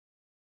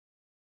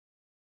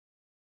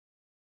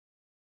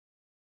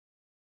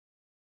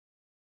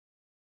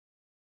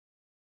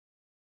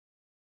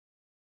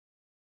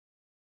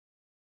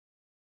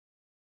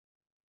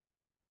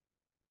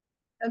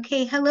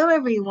Okay, hello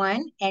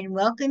everyone, and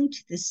welcome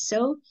to the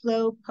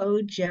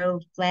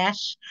SoFloPoJo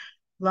Flash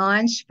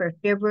launch for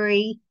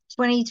February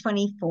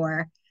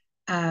 2024.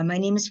 My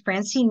name is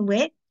Francine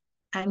Witte.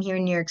 I'm here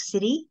in New York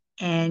City,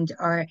 and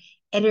our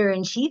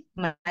editor-in-chief,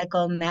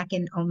 Michael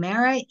Mackin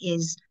O'Mara,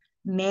 is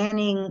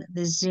manning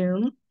the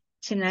Zoom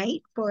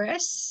tonight for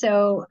us.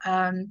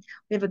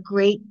 We have a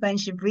great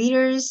bunch of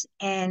readers,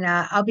 and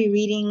I'll be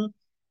reading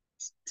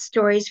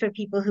stories for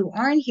people who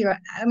aren't here.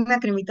 I'm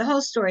not going to read the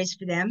whole stories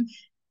for them,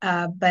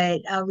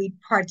 but I'll read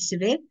parts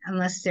of it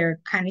unless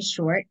they're kind of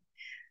short.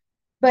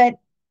 But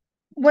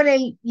what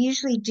I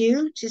usually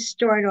do to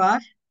start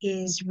off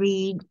is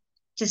read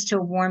just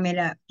to warm it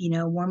up,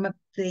 warm up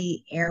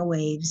the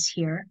airwaves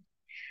here.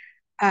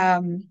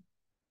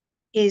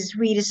 Is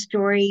read a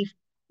story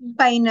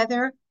by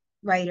another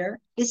writer.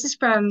 This is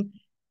from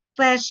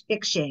flash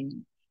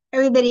fiction.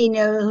 Everybody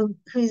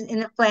who's in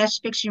the flash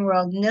fiction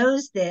world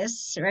knows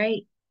this,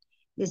 right?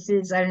 This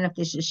is, I don't know if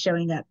this is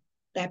showing up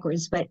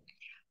backwards, but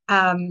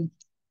um,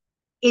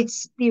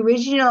 it's the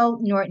original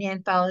Norton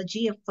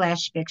anthology of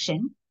flash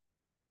fiction.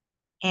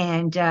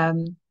 And I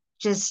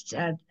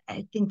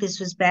think this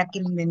was back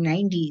in the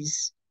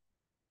 90s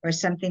or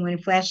something when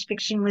flash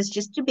fiction was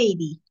just a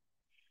baby.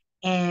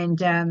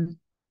 And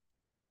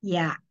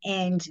yeah,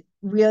 and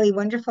really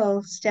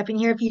wonderful stuff in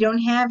here. If you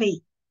don't have it,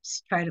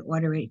 just try to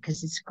order it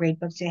because it's a great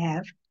book to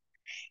have.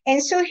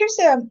 And so here's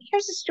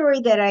a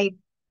story that I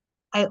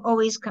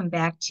always come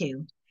back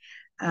to.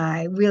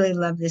 I really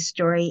love this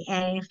story.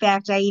 And in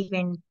fact, I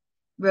even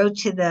wrote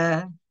to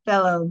the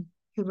fellow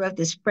who wrote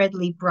this, Fred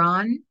Lee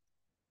Braun,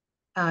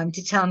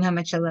 to tell him how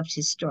much I loved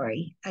his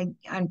story. I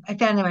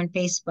found him on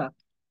Facebook.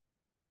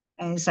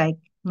 And it's like,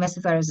 must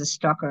have thought I was a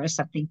stalker or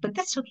something, but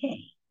that's okay.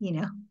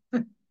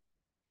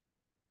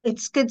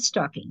 It's good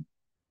stalking.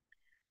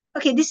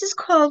 Okay, this is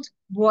called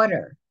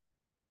Water.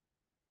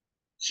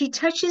 She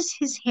touches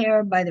his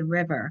hair by the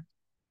river.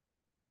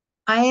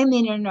 I am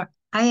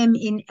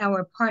in our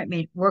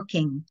apartment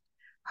working.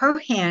 Her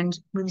hand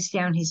moves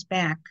down his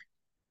back.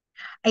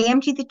 I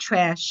empty the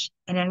trash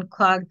and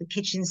unclog the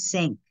kitchen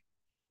sink.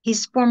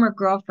 His former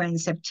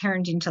girlfriends have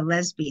turned into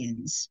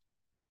lesbians.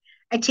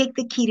 I take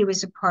the key to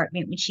his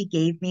apartment, which he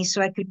gave me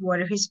so I could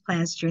water his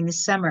plants during the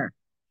summer.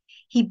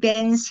 He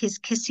bends his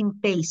kissing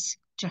face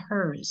to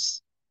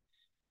hers.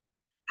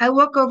 I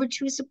walk over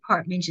to his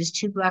apartment just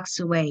 2 blocks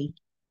away.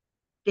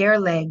 Bare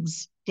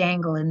legs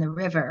dangle in the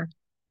river.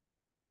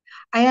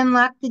 I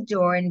unlock the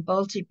door and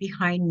bolt it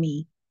behind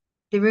me.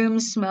 The room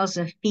smells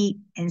of feet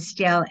and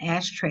stale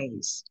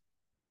ashtrays.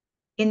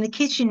 In the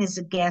kitchen is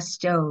a gas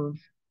stove.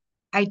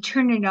 I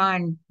turn it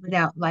on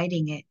without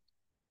lighting it.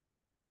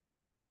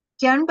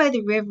 Down by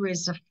the river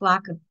is a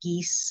flock of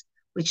geese,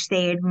 which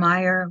they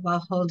admire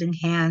while holding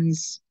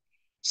hands.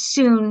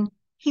 Soon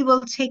he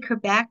will take her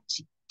back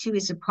to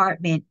his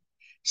apartment.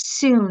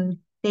 Soon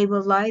they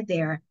will lie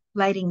there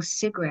lighting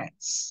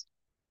cigarettes.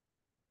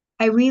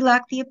 I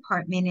relock the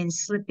apartment and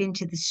slip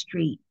into the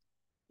street.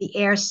 The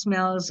air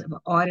smells of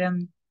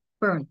autumn,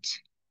 burnt.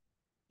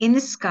 In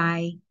the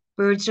sky,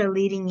 birds are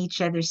leading each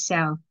other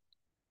south.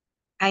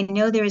 I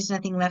know there is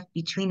nothing left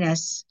between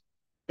us,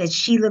 that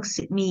she looks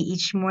at me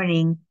each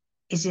morning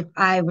as if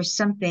I were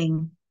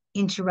something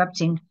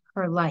interrupting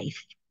her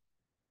life.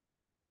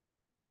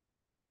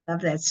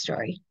 Love that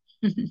story.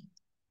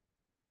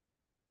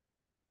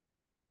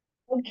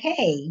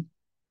 Okay,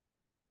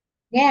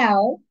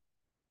 now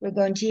we're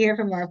going to hear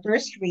from our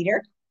first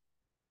reader,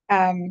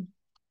 um,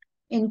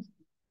 in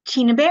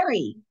Tina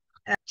Berry.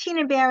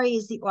 Tina Berry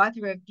is the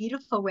author of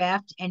Beautiful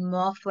Raft and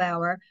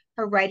Mallflower.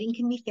 Her writing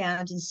can be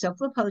found in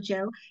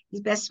SoFloPoJo,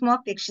 his Best Small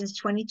Fictions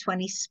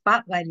 2020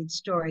 Spotlighted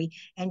Story,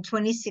 and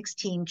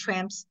 2016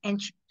 Tramp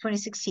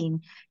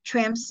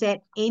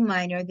Set A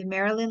Minor, the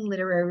Maryland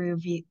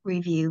Literary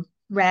Review,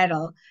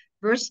 Rattle,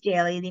 Verse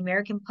Daily, the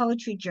American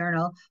Poetry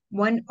Journal,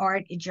 One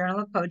Art, a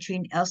Journal of Poetry,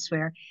 and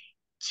elsewhere.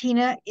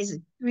 Tina is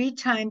a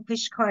 3-time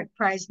Pushcart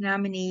Prize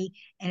nominee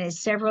and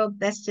has several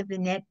Best of the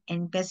Net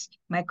and Best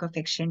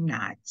Microfiction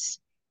nods.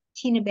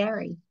 Tina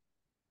Berry.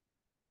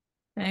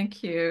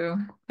 Thank you.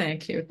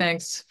 Thank you.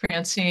 Thanks,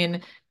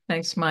 Francine.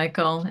 Thanks,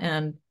 Michael.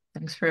 And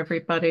thanks for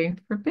everybody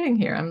for being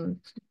here. I'm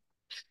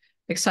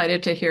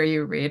excited to hear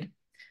you read.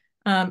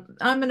 I'm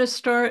going to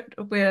start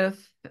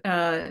with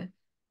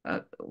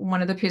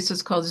one of the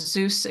pieces called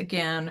Zeus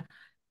Again.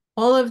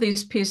 All of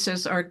these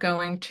pieces are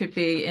going to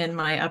be in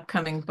my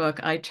upcoming book,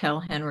 I Tell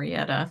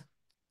Henrietta.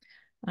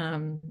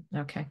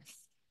 Okay.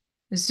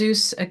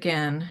 Zeus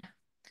Again.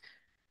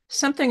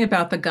 Something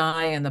about the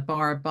guy in the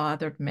bar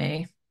bothered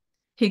me.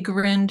 He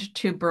grinned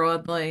too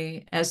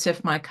broadly, as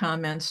if my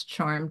comments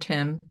charmed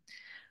him,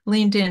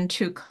 leaned in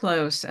too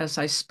close as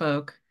I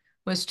spoke,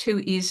 was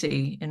too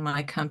easy in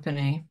my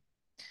company.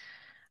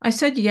 I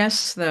said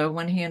yes, though,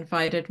 when he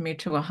invited me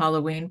to a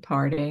Halloween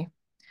party.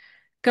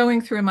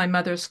 Going through my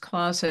mother's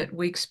closet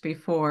weeks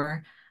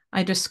before,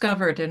 I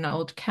discovered an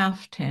old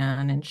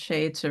caftan in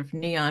shades of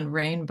neon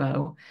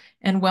rainbow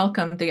and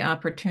welcomed the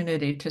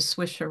opportunity to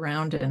swish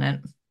around in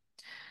it.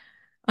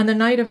 On the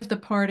night of the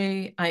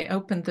party, I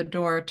opened the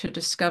door to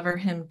discover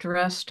him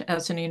dressed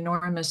as an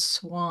enormous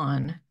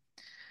swan.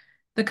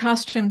 The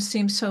costume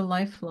seemed so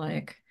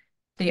lifelike,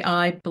 the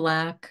eye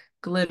black,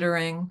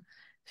 glittering,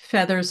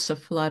 feathers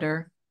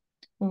aflutter.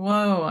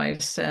 Whoa, I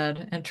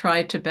said, and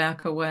tried to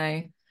back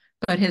away,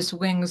 but his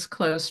wings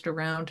closed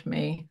around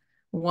me,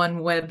 one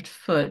webbed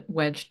foot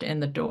wedged in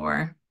the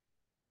door.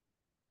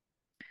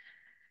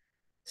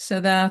 So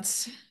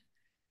that's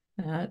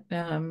that.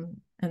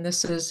 And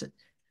this is,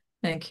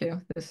 thank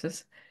you, this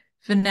is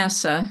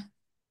Vanessa.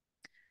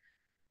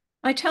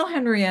 I tell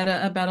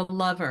Henrietta about a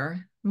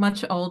lover,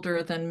 much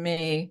older than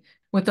me,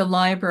 with the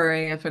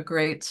library of a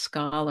great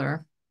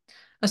scholar,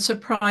 a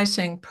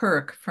surprising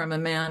perk from a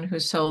man who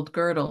sold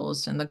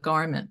girdles in the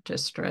garment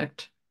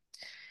district.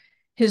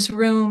 His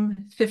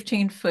room,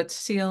 15-foot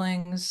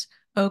ceilings,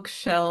 oak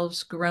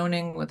shelves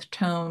groaning with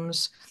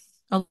tomes,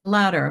 a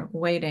ladder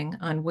waiting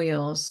on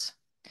wheels.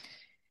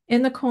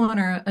 In the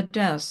corner, a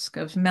desk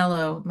of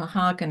mellow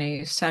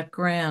mahogany sat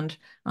grand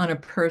on a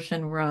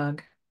Persian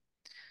rug.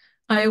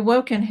 I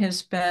awoke in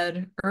his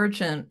bed,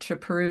 urgent to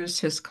peruse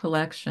his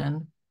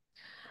collection.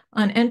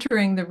 On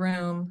entering the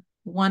room,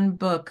 one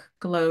book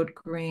glowed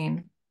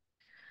green.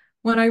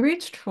 When I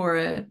reached for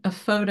it, a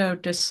photo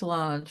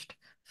dislodged,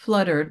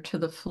 fluttered to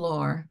the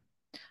floor.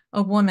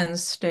 A woman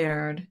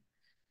stared.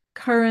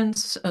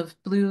 Currents of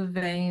blue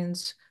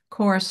veins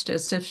coursed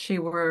as if she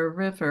were a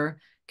river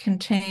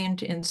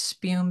contained in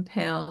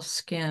spume-pale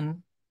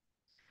skin.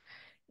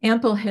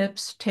 Ample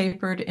hips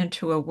tapered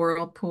into a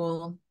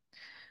whirlpool.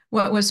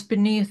 What was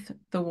beneath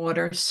the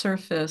water's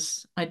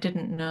surface, I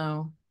didn't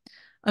know.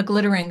 A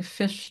glittering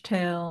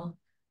fishtail,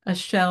 a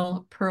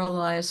shell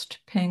pearlized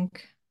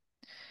pink.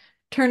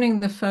 Turning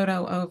the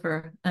photo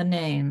over, a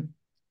name,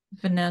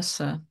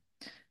 Vanessa.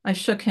 I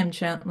shook him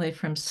gently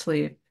from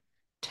sleep.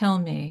 Tell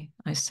me,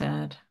 I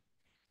said.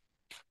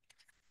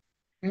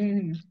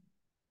 Mm,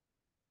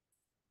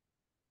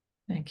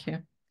 Thank you.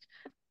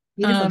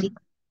 beautiful.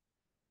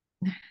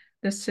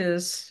 This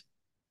is,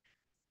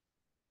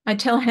 I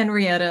tell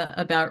Henrietta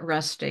about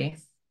Rusty.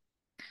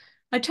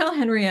 I tell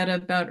Henrietta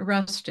about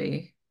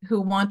Rusty,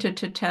 who wanted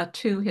to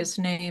tattoo his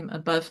name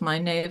above my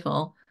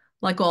navel,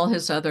 like all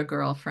his other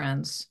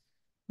girlfriends.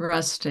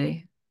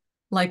 Rusty,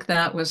 like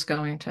that was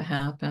going to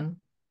happen.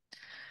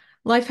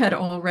 Life had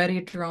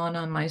already drawn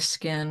on my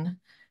skin,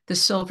 the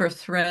silver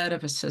thread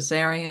of a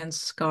cesarean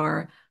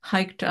scar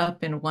hiked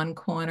up in one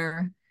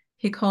corner.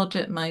 He called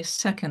it my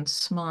second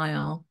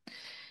smile,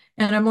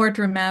 and a more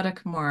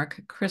dramatic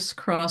mark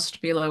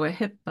crisscrossed below a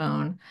hip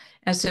bone,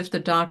 as if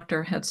the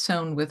doctor had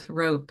sewn with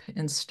rope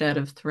instead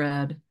of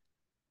thread.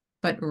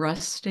 But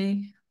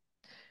rusty?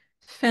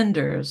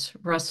 Fenders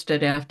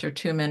rusted after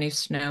too many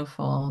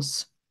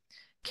snowfalls.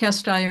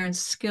 Cast iron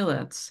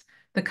skillets,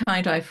 the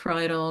kind I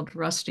fried old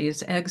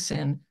Rusty's eggs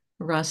in,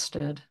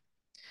 rusted.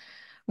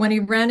 When he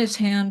ran his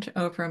hand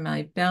over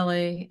my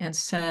belly and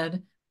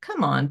said,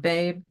 "Come on,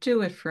 babe,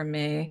 do it for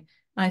me,"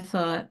 I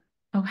thought,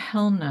 oh,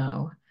 hell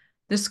no.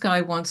 This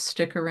guy won't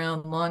stick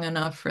around long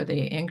enough for the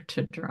ink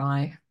to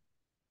dry.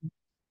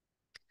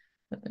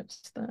 But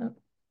there's that.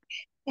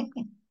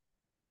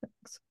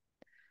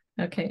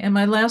 Okay, and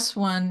my last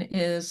one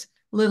is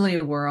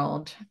Lily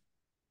World.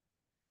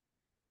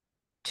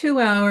 2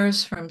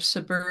 hours from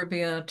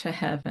suburbia to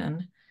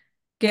heaven.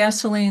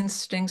 Gasoline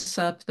stinks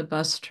up the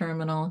bus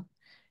terminal.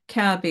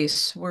 Cabbies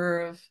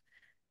swerve,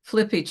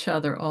 flip each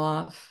other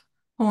off.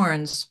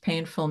 Horns,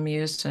 painful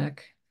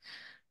music.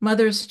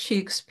 Mother's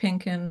cheeks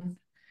pinken.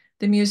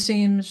 The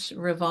museum's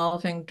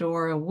revolving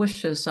door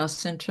wishes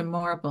us into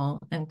marble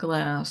and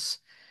glass.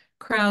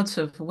 Crowds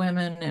of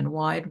women in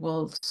wide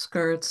wool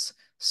skirts,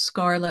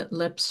 scarlet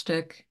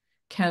lipstick,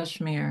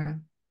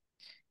 cashmere.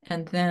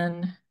 And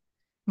then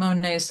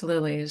Monet's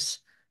lilies,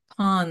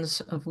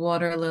 ponds of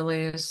water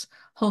lilies,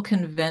 whole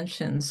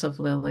conventions of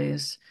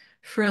lilies,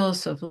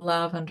 frills of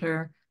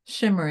lavender,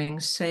 shimmering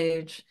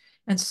sage,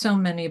 and so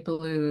many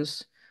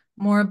blues,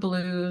 more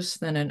blues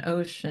than an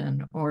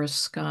ocean or a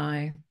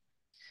sky.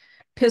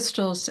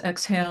 Pistils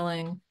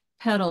exhaling,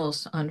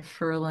 petals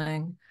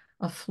unfurling,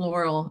 a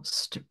floral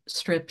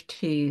strip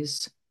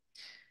tease.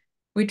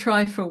 We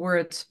try for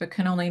words but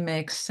can only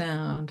make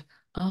sound.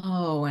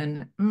 Oh,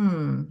 and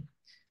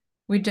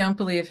we don't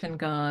believe in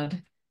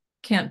God.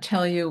 Can't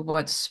tell you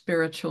what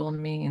spiritual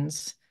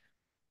means,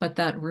 but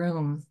that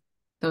room,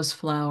 those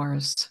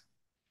flowers.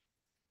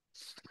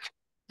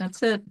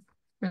 That's it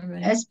for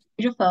me. That's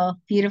beautiful,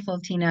 beautiful,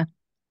 Tina.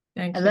 I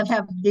Thank you. love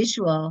how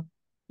visual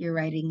your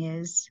writing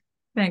is.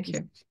 Thank It's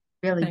you.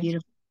 really Thank you.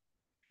 beautiful.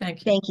 Thank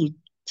you. Thank you,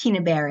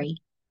 Tina Barry.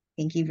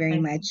 Thank you very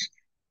Thank much.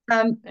 you.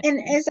 And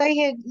Thank you. as I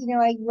had,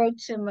 I wrote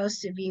to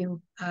most of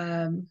you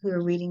who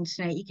are reading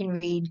tonight, you can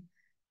read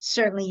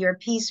certainly your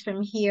piece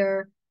from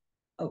here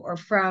or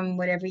from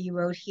whatever you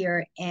wrote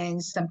here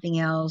and something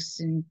else.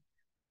 And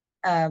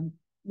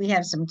we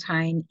have some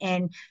time.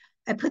 And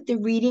I put the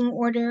reading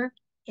order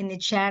in the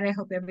chat. I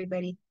hope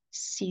everybody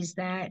sees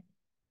that.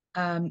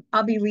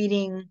 I'll be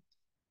reading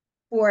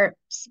for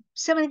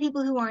some of the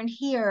people who aren't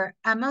here.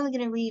 I'm only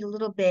going to read a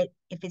little bit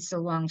if it's a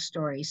long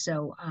story.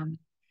 So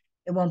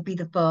It won't be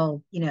the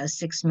full,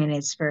 6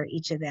 minutes for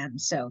each of them.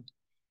 So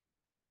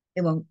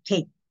it won't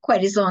take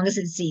quite as long as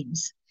it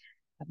seems.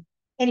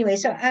 Anyway,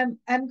 so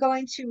I'm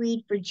going to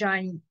read for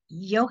John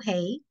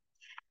Yohe.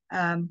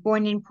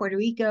 Born in Puerto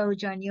Rico,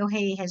 John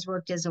Yohe has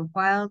worked as a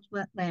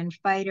wildland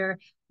fighter,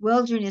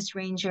 wilderness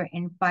ranger,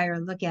 and fire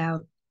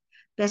lookout.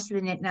 Best of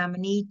the Net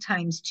nominee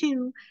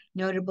 ×2,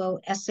 notable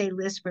essay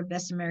list for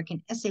Best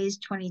American Essays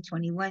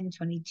 2021,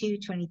 22,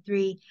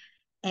 23.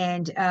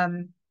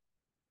 And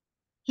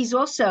he's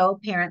also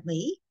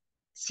apparently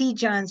see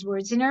John's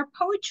words in our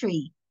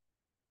poetry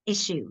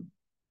issue.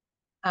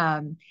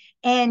 And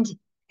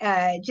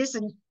just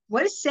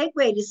what a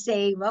segue to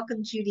say,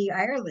 welcome Judy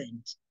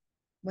Ireland,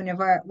 one of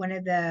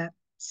the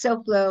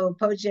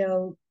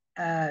SoFloPoJo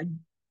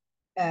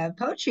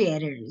poetry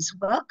editors.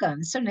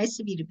 Welcome. So nice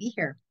of you to be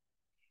here.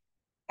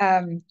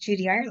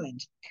 Judy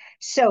Ireland.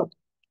 So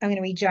I'm going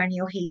to read John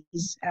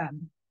Yohe's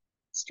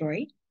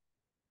story.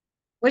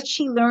 What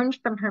she learned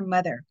from her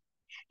mother,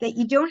 that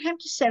you don't have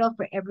to settle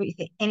for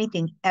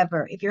anything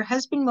ever. If your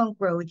husband won't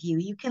grow with you,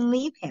 you can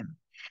leave him.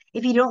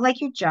 If you don't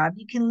like your job,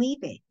 you can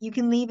leave it. You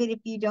can leave it if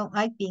you don't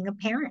like being a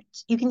parent.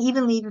 You can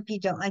even leave if you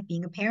don't like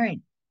being a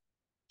parent.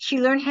 She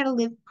learned how to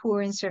live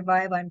poor and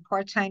survive on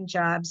part-time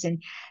jobs,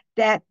 and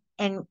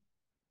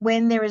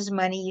when there is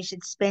money, you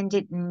should spend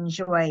it and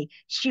enjoy.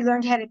 She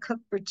learned how to cook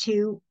for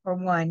two or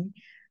one,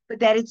 but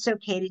that it's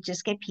okay to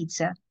just get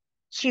pizza.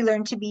 She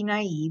learned to be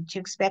naive, to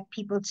expect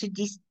people to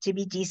be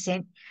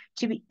decent,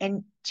 to be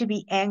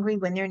angry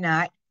when they're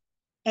not,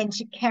 and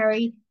to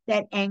carry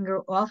that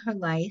anger all her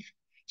life.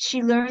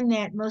 She learned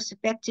that the most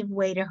effective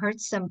way to hurt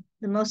someone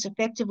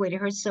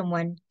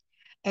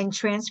and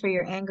transfer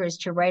your anger is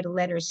to write a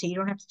letter so you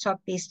don't have to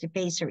talk face to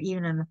face or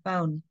even on the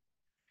phone.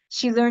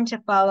 She learned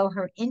to follow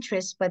her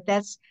interests, but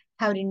that's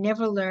how to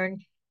never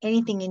learn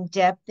anything in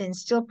depth and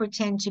still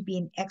pretend to be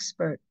an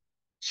expert.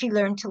 She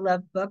learned to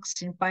love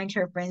books and find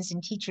her friends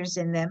and teachers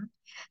in them.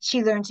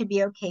 She learned to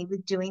be okay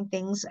with doing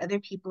things other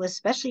people,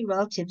 especially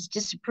relatives,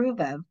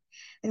 disapprove of,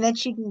 and that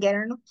she can get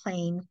on a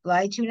plane,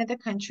 fly to another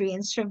country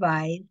and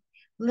survive,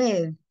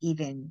 live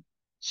even.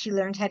 She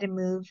learned how to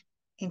move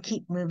and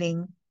keep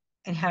moving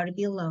and how to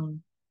be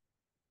alone.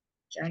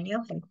 John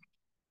Yohe.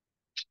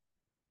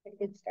 A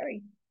good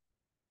story.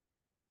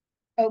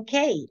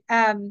 Okay,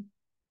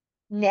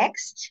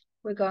 next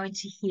we're going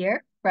to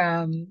hear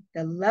from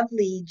the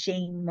lovely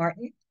Jayne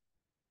Martin.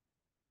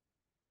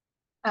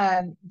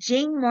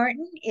 Jayne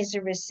Martin is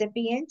a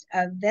recipient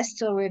of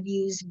Vestal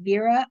Review's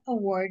Vera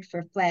Award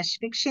for Flash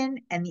Fiction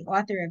and the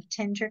author of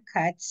Tender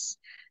Cuts,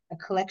 a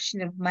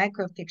collection of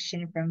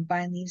microfiction from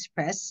Vine Leaves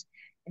Press,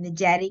 and the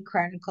Daddy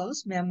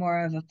Chronicles,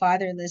 memoir of a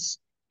fatherless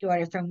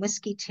daughter from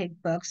Whiskey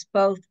Tig Books,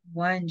 both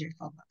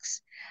wonderful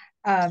books.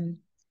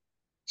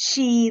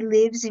 She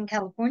lives in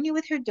California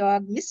with her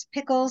dog, Miss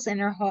Pickles, and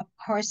her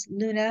horse,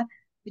 Luna,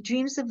 who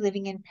dreams of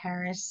living in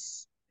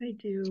Paris. I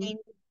do.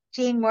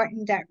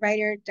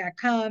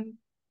 JayneMartin.writer.com,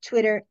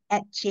 Twitter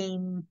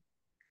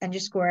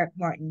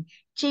 @Jayne_Martin.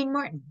 Jayne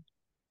Martin.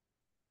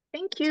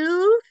 Thank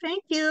you.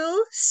 Thank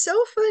you.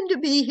 So fun to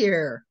be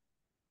here.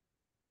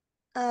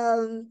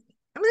 I'm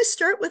going to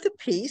start with a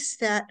piece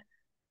that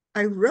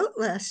I wrote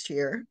last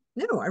year.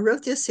 No, I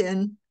wrote this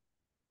in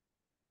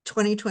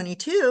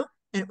 2022,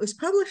 and it was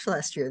published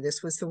last year.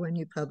 This was the one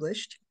you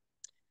published.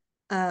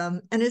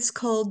 And it's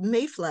called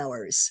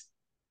Mayflowers.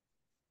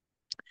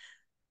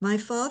 My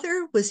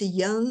father was a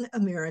young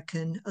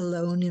American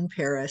alone in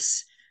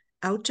Paris,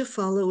 out to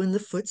follow in the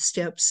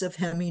footsteps of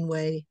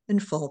Hemingway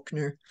and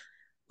Faulkner,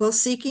 while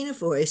seeking a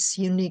voice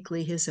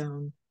uniquely his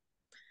own.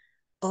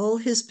 All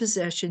his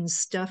possessions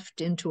stuffed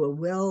into a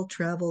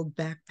well-traveled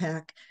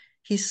backpack,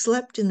 he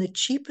slept in the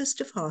cheapest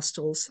of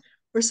hostels,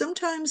 or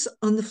sometimes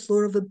on the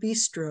floor of a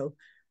bistro,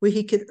 where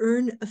he could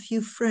earn a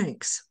few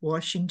francs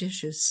washing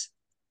dishes.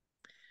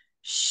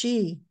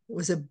 She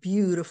was a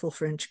beautiful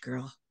French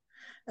girl,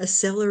 a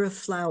seller of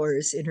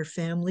flowers in her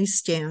family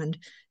stand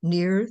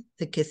near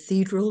the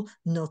Cathedral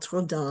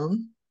Notre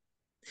Dame.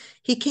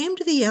 He came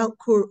to the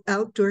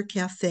outdoor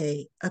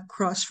cafe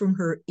across from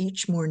her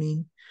each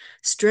morning,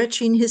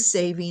 stretching his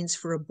savings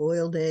for a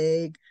boiled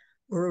egg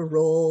or a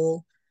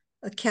roll,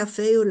 a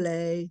café au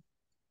lait.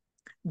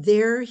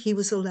 There he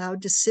was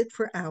allowed to sit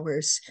for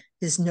hours,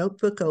 his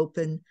notebook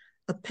open,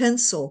 a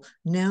pencil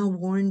now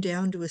worn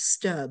down to a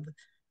stub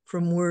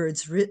from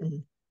words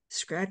written,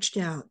 scratched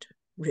out,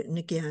 written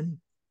again.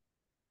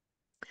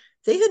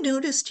 They had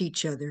noticed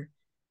each other,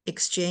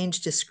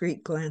 exchanged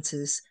discreet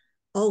glances,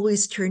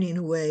 always turning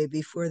away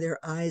before their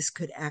eyes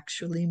could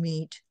actually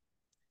meet.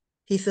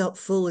 He felt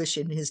foolish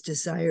in his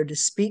desire to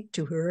speak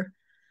to her.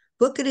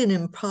 What could an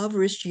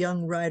impoverished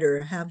young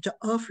writer have to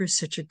offer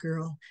such a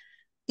girl,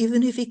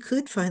 even if he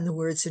could find the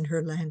words in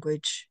her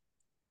language?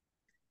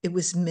 It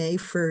was May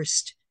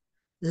 1st,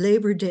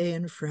 Labor Day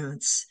in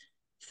France,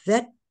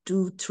 Fête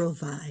du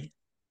Travail.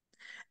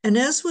 And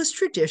as was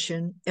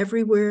tradition,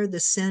 everywhere the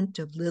scent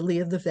of lily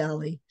of the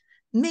valley,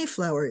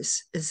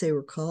 Mayflowers, as they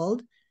were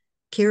called,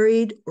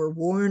 carried or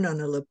worn on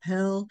a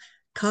lapel,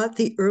 caught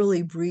the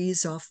early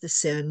breeze off the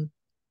Seine.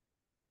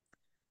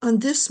 On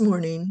this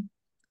morning,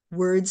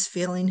 Words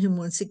failing him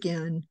once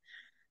again,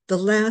 the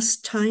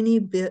last tiny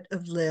bit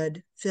of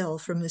lead fell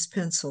from his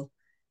pencil,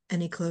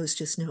 and he closed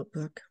his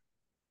notebook.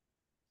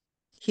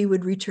 He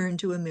would return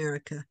to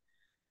America.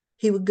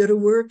 He would go to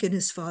work in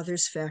his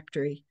father's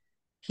factory.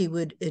 He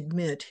would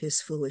admit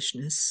his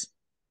foolishness.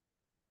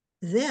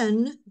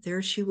 Then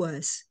there she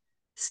was,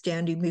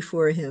 standing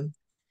before him,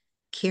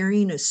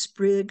 carrying a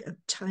sprig of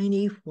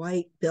tiny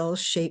white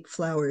bell-shaped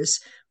flowers,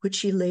 which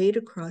she laid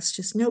across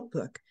his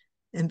notebook,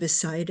 and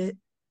beside it,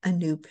 a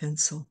new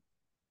pencil.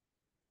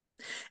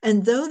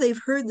 And though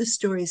they've heard the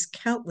stories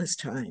countless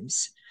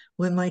times,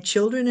 when my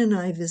children and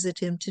I visit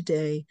him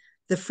today,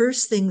 the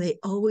first thing they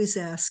always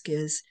ask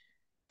is,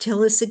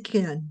 "Tell us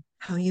again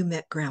how you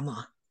met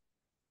Grandma."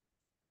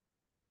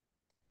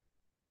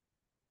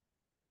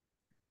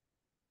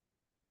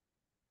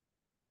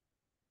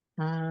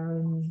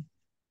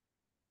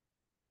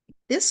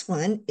 This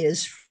one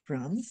is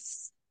from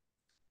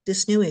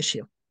this new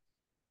issue,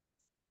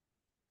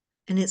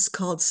 and it's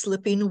called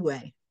Slipping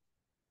Away.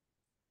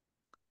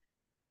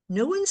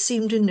 No one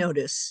seemed to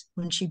notice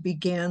when she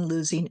began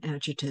losing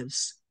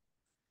adjectives.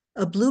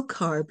 A blue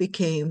car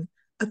became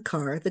a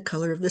car the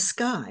color of the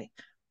sky,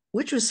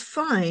 which was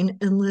fine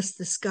unless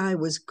the sky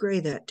was gray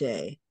that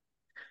day.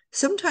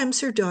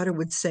 Sometimes her daughter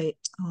would say,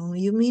 "Oh,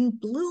 you mean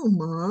blue,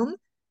 Mom?"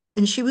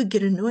 And she would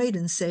get annoyed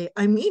and say,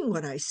 "I mean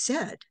what I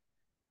said,"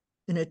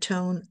 in a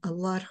tone a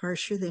lot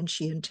harsher than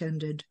she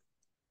intended.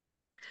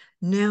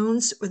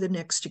 Nouns were the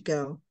next to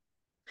go.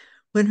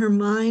 When her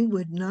mind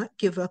would not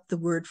give up the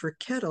word for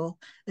kettle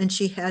and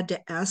she had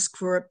to ask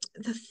for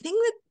the thing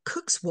that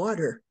cooks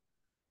water,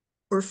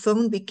 or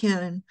phone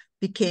became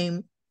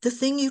the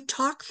thing you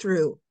talk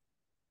through,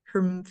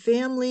 her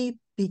family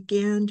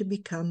began to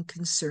become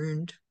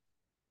concerned.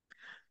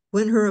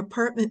 When her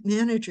apartment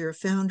manager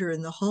found her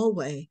in the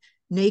hallway,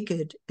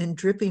 naked and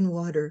dripping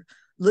water,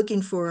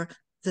 looking for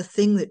the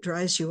thing that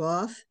dries you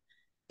off,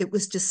 it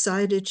was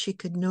decided she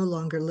could no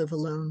longer live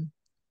alone.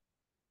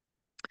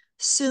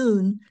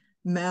 Soon,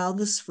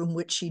 mouths from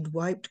which she'd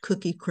wiped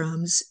cookie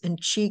crumbs and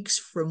cheeks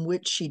from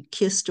which she'd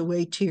kissed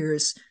away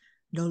tears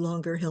no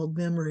longer held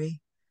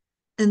memory.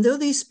 And though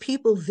these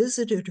people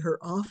visited her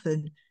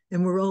often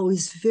and were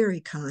always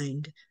very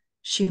kind,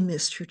 she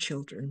missed her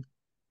children.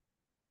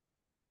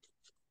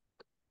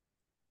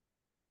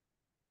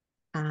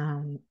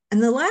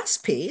 And the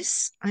last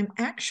piece, I'm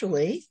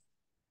actually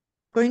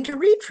going to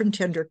read from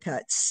Tender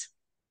Cuts.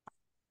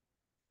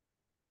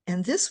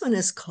 And this one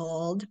is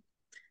called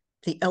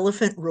The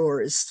Elephant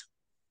Roars.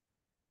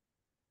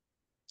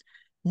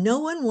 No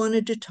one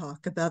wanted to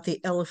talk about the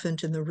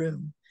elephant in the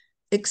room,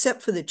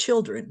 except for the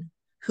children,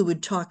 who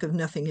would talk of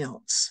nothing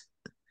else.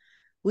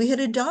 We had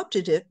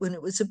adopted it when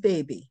it was a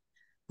baby,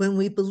 when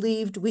we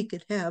believed we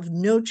could have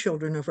no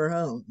children of our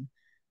own,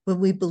 when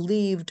we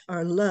believed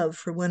our love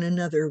for one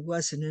another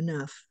wasn't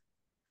enough.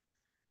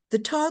 The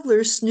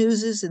toddler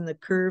snoozes in the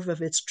curve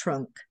of its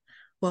trunk,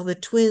 while the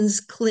twins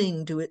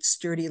cling to its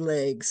sturdy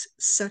legs,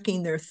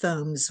 sucking their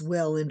thumbs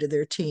well into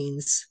their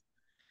teens.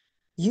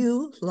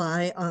 You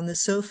lie on the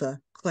sofa,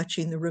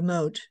 clutching the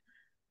remote,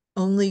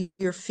 only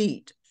your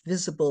feet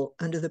visible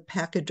under the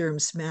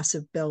pachyderm's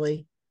massive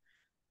belly.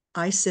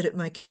 I sit at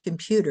my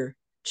computer,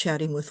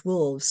 chatting with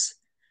wolves.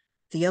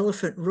 The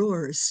elephant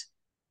roars,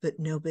 but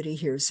nobody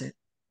hears it.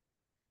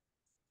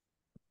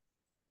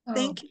 Oh,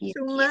 Thank you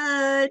so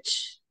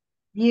much.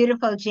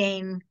 Beautiful,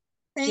 Jayne.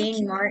 Thank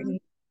Jayne you. Martin.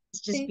 It's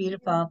just Thank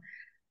beautiful.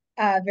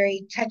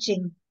 Very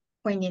touching,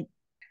 poignant.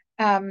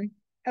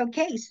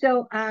 Okay,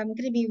 so I'm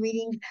going to be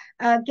reading.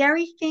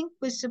 Gary Fink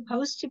was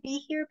supposed to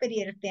be here, but he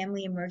had a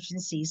family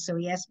emergency, so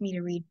he asked me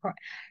to read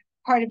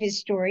part of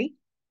his story.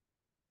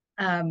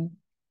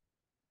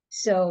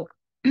 So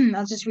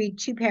I'll just read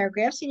 2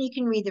 paragraphs, and you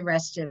can read the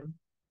rest of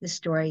the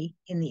story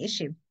in the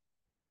issue.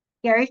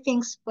 Gary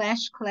Fink's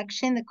flash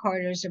collection, The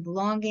Corridors of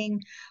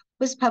Belonging,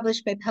 was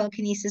published by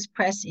Pelicanesis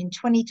Press in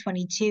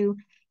 2022.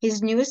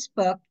 His newest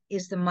book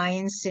is The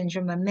Mayan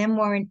Syndrome, a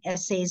memoir and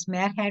essays,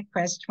 Mad Hat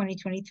Press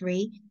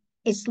 2023.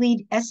 Its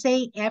lead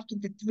essay, After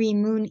the Three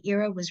Moon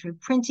Era, was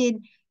reprinted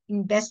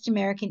in Best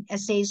American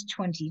Essays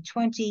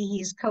 2020.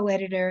 He is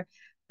co-editor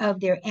of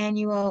the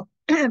annual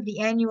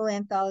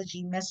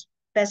anthology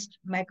Best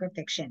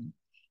Microfiction.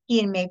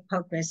 He and Meg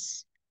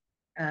Pocris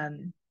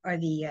are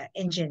the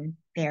engine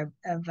there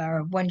of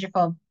our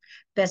wonderful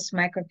Best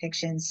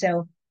Microfiction.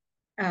 So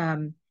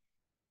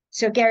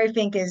Gary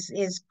Fink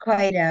is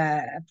quite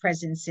a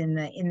presence in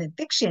the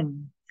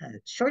fiction,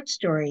 short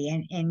story,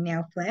 and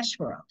now flash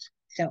world.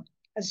 So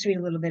I'll just read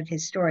a little bit of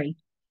his story.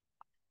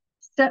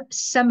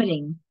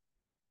 Summiting,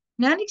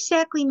 not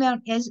exactly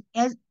Mount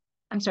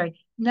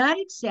not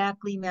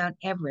exactly Mount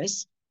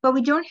Everest, but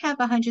we don't have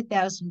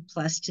 100,000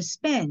 plus to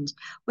spend,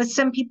 what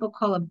some people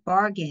call a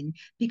bargain,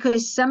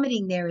 because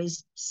summiting there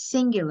is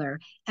singular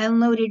and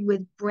loaded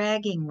with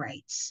bragging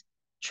rights.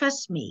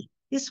 Trust me,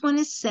 this one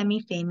is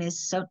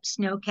semi-famous,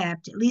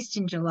 snow-capped, at least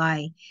in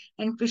July,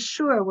 and for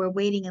sure we're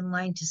waiting in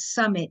line to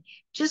summit,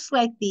 just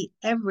like the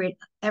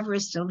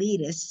Everest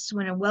elitists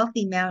when a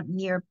wealthy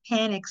mountaineer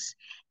panics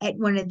at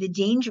one of the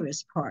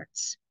dangerous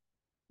parts.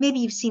 Maybe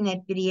you've seen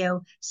that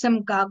video.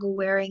 Some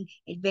goggle-wearing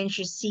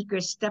adventure seeker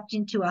stepped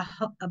into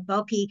a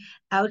bulky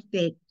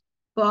outfit,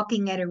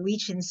 balking at a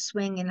reach and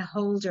swing and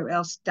hold or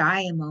else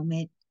die a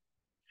moment.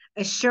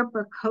 A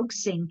Sherpa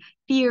coaxing,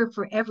 fear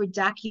forever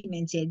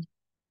documented.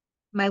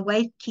 My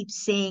wife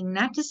keeps saying,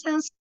 not to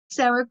sound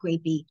sour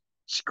grapey,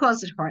 she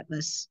calls it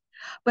heartless.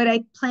 But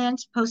I plan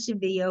to post a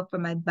video for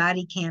my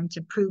body cam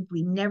to prove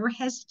we never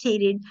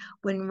hesitated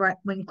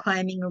when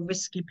climbing a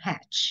risky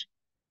patch.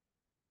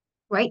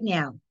 Right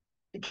now,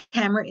 the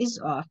camera is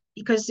off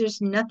because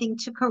there's nothing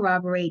to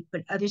corroborate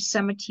but other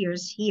summer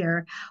tears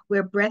here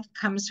where breath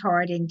comes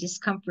hard and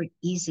discomfort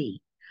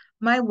easy.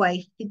 My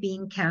wife, the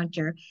bean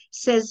counter,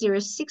 says there are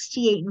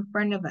 68 in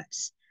front of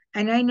us,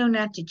 and I know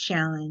not to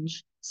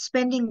challenge.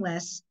 Spending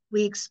less,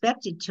 we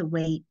expected to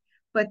wait,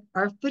 but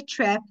our foot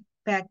traffic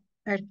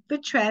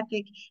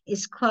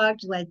is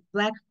clogged like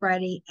Black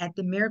Friday at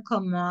the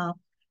Miracle Mall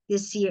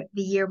this year,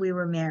 the year we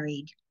were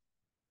married.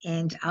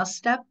 And I'll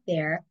stop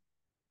there.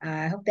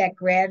 I hope that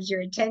grabs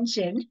your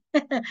attention.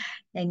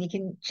 And you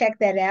can check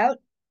that out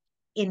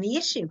in the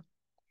issue.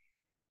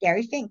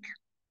 Gary Fincke.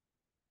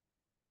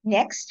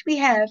 Next, we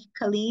have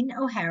Kellene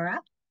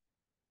O'Hara.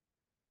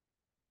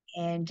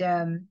 And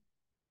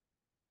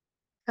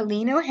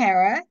Kellene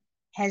O'Hara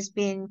has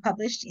been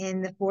published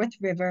in the Fourth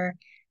River,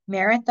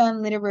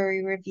 Marathon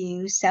Literary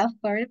Review, South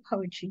Florida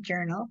Poetry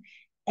Journal,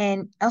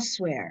 and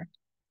elsewhere.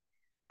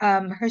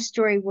 Her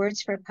story,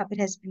 Words for a Puppet,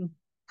 has been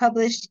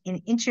published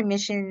in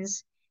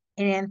Intermissions,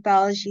 an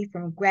anthology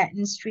from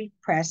Grattan Street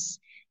Press.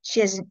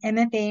 She has an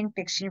MFA in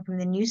fiction from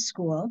the New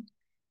School.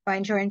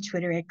 Find her on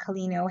Twitter at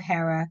Kellene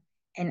O'Hara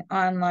and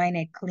online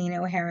at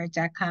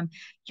KelleneO'Hara.com.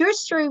 Your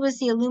story was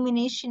the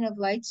Illumination of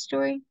Light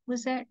story,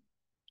 was that?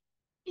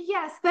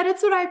 Yes, that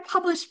is what I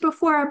published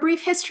before, A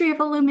Brief History of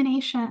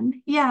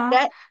Illumination. Yeah.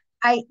 That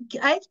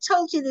I've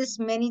told you this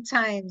many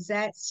times.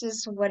 That's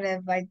just one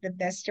of like the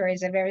best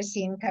stories I've ever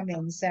seen come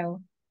in.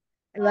 So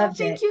I loved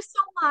it. Thank you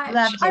so much.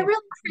 Loved I it.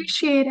 really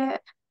appreciate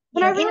it.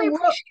 And Yeah, I really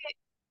appreciate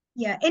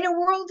yeah, in a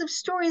world of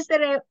stories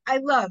that I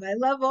love. I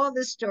love all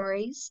the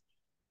stories.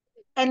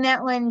 And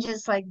that one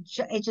just like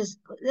it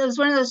was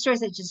one of those stories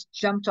that just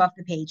jumped off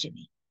the page at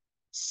me.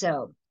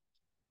 So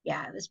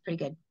yeah, it was pretty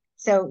good.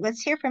 So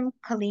let's hear from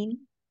Kellene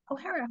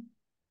O'Hara.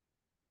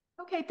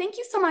 Okay, thank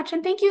you so much.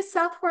 And thank you,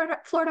 South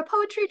Florida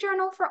Poetry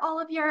Journal, for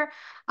all of your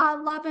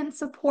love and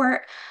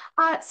support.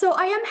 So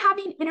I am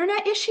having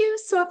internet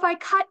issues. So if I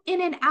cut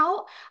in and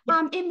out,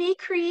 it may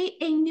create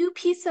a new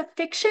piece of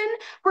fiction.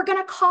 We're going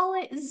to call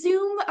it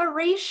Zoom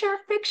erasure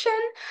fiction.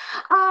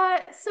 I'm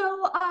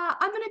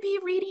going to be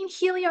reading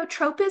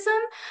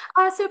heliotropism.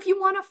 So if you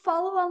want to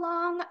follow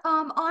along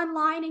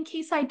online in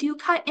case I do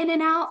cut in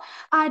and out,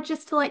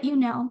 just to let you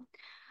know.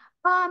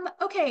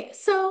 Okay,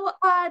 so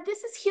this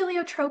is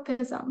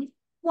heliotropism.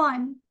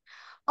 1.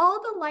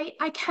 All the light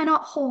I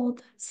cannot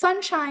hold,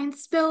 sunshine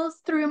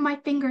spills through my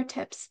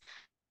fingertips.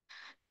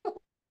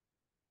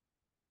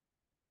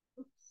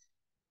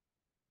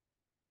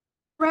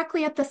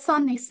 Directly at the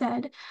sun, they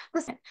said.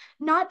 Listen,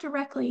 not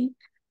directly.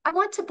 I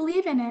want to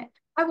believe in it.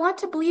 I want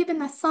to believe in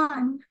the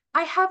sun.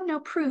 I have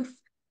no proof.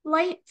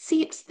 Light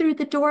seeps through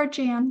the door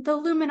jamb, the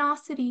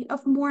luminosity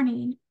of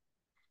morning.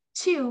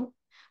 2.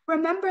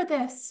 Remember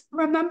this,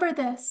 remember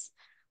this.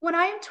 When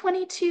I am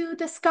 22,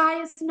 the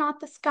sky is not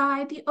the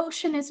sky, the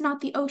ocean is not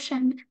the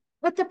ocean.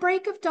 At the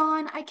break of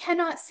dawn, I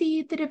cannot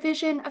see the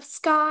division of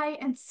sky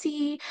and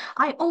sea.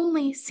 I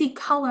only see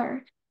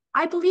color.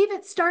 I believe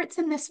it starts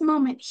in this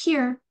moment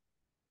here.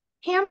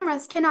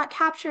 Cameras cannot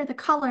capture the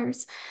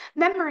colors.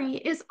 Memory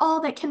is all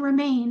that can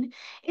remain.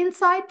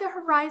 Inside the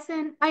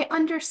horizon, I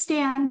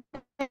understand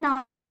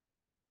not.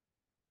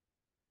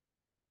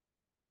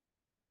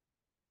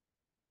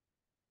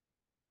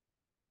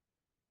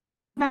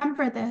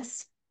 Remember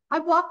this. I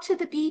walk to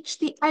the beach,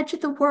 the edge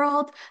of the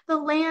world. The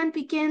land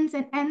begins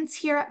and ends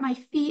here at my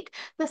feet.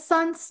 The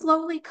sun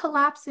slowly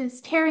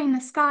collapses, tearing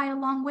the sky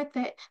along with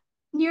it.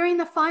 Nearing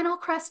the final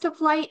crest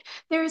of light,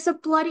 there is a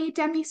bloody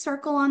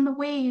semicircle on the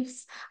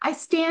waves. I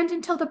stand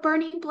until the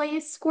burning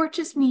blaze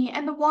scorches me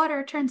and the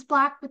water turns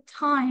black with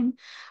time.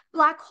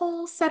 Black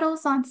hole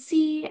settles on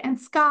sea and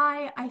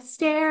sky. I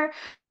stare,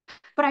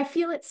 but I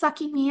feel it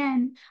sucking me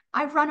in.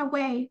 I run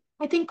away.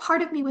 I think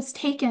part of me was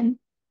taken.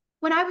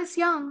 When I was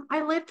young,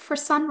 I lived for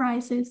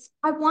sunrises.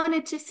 I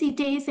wanted to see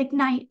days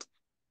ignite.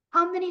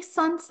 How many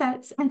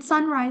sunsets and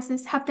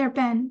sunrises have there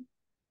been?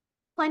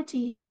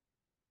 Plenty.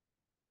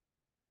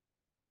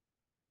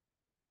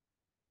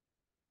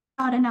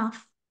 Not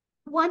enough.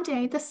 One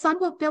day, the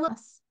sun will bill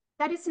us.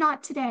 That is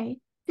not today.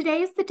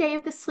 Today is the day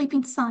of the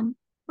sleeping sun.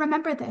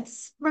 Remember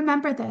this.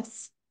 Remember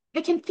this.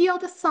 I can feel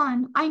the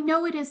sun. I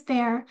know it is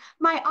there.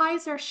 My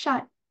eyes are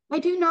shut. I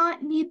do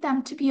not need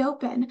them to be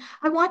open.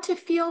 I want to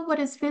feel what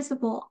is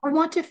visible. I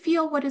want to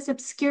feel what is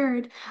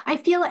obscured. I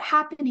feel it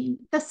happening.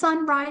 The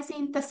sun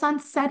rising, the sun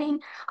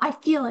setting. I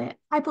feel it.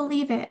 I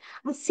believe it.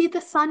 I see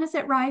the sun as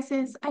it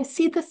rises. I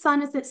see the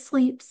sun as it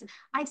sleeps.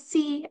 I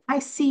see, I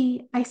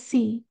see, I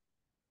see.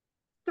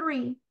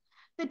 3.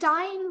 The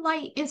dying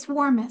light is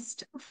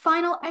warmest,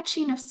 final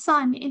etching of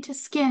sun into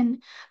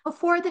skin.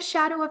 Before the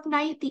shadow of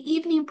night, the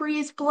evening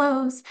breeze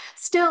blows.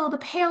 Still, the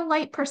pale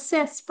light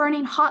persists,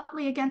 burning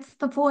hotly against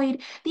the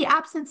void, the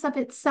absence of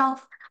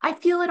itself. I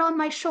feel it on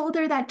my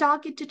shoulder, that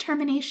dogged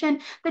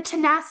determination, the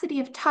tenacity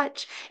of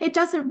touch. It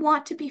doesn't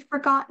want to be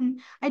forgotten.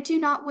 I do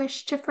not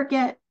wish to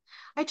forget.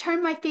 I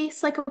turn my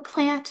face like a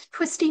plant,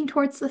 twisting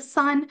towards the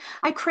sun.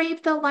 I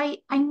crave the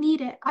light. I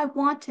need it. I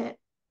want it.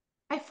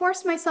 I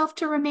force myself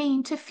to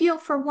remain, to feel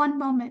for one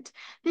moment.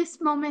 This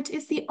moment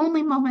is the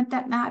only moment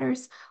that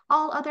matters.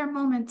 All other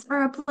moments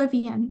are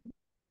oblivion.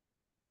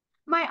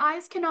 My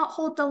eyes cannot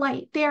hold the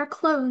light. They are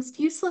closed,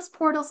 useless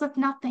portals of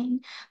nothing.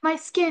 My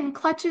skin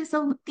clutches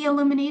the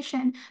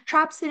illumination,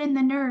 traps it in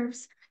the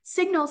nerves.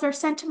 Signals are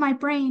sent to my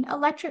brain,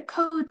 electric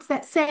codes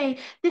that say,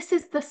 this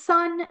is the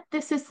sun,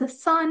 this is the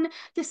sun,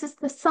 this is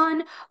the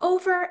sun,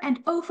 over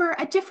and over,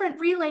 a different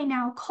relay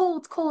now,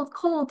 cold, cold,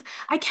 cold.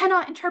 I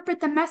cannot interpret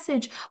the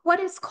message.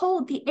 What is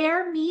cold? The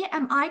air, me,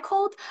 am I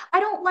cold? I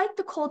don't like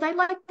the cold, I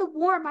like the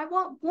warm. I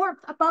want warmth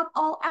above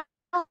all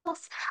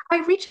else. I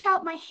reach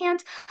out my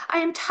hand, I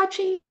am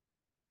touching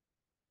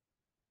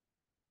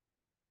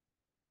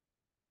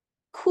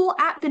cool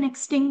at been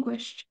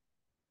extinguished.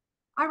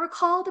 I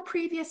recall the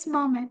previous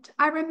moment.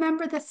 I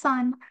remember the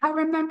sun. I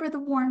remember the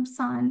warm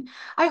sun.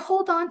 I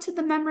hold on to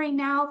the memory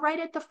now, right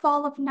at the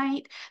fall of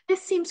night.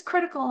 This seems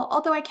critical,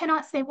 although I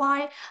cannot say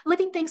why.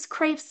 Living things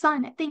crave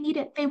sun. They need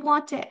it. They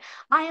want it.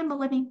 I am a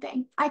living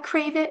thing. I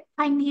crave it.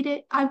 I need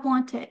it. I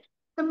want it.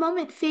 The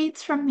moment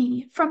fades from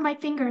me, from my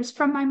fingers,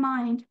 from my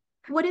mind.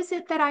 What is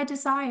it that I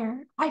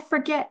desire? I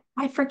forget.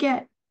 I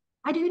forget.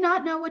 I do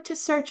not know what to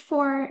search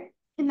for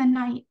in the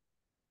night.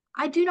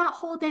 I do not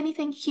hold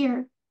anything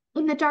here.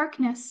 In the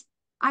darkness,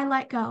 I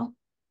let go.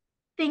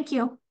 Thank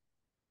you.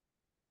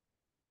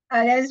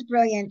 That was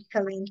brilliant,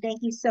 Colleen.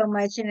 Thank you so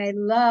much. And I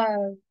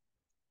love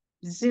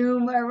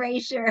Zoom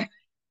erasure.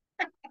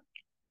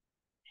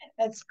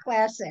 That's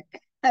classic.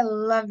 I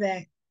love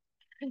that.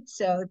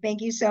 So thank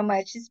you so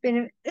much. It's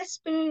been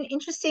an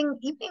interesting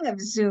evening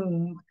of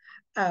Zoom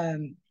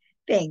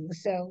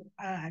things. So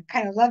I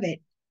kind of love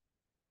it.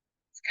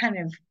 It's kind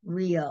of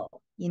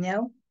real, you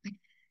know?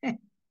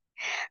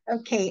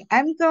 Okay,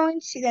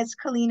 that's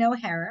Colleen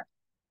O'Hara.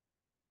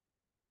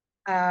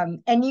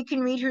 And you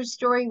can read her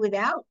story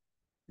without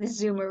the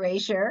Zoom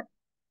erasure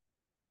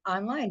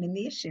online in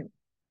the issue.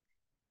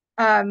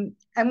 I'm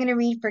going to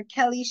read for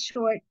Kelli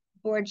Short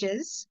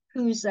Borges,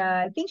 who's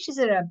I think she's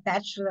at a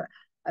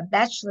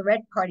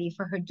bachelorette party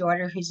for her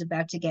daughter who's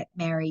about to get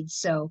married.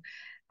 So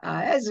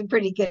that's a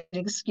pretty good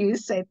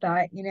excuse, I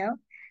thought, you know.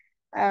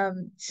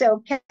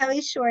 So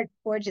Kelli Short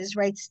Borges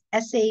writes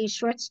essays,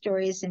 short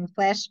stories, and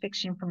flash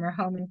fiction from her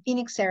home in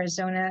Phoenix,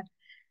 Arizona.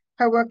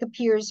 Her work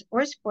appears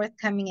or is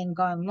forthcoming in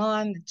Gone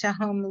Long,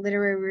 Tahoma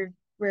Literary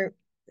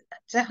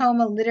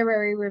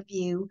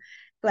Review,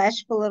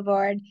 Flash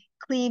Boulevard,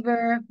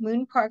 Cleaver,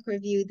 Moon Park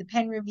Review, The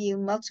Pen Review,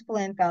 multiple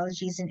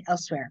anthologies, and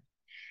elsewhere.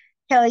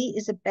 Kelli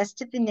is a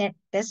Best of the Net,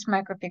 Best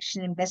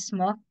Microfiction, and Best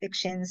Small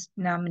Fictions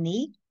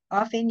nominee.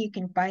 Often you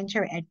can find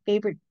her at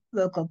favorite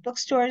local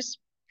bookstores,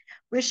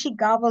 where she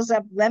gobbles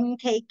up lemon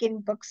cake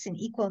and books in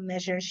equal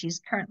measure. She's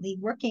currently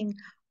working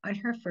on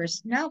her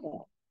first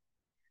novel.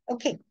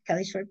 Okay,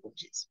 Kelli Short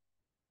Borges.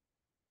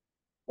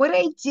 Why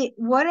I did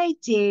what I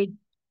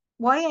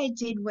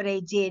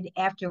did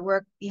after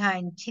work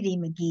behind Titty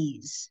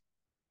McGee's.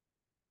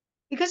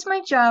 Because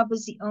my job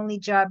was the only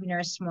job in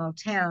our small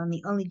town,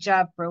 the only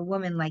job for a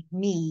woman like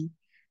me,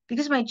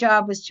 because my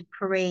job was to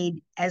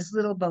parade as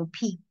Little Bo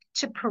Peep,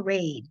 to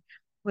parade,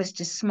 was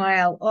to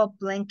smile, all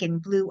blank and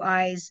blue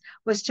eyes,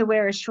 was to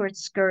wear a short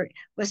skirt,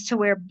 was to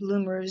wear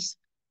bloomers,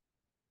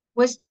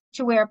 was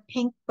to wear a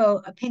pink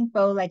bow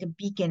like a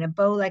beacon, a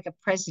bow like a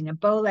present, a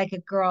bow like a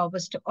girl,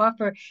 was to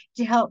offer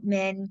to help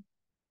men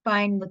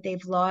find what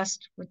they've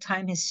lost, what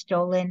time has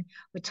stolen,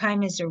 what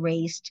time has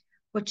erased,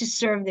 what to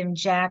serve them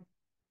Jack,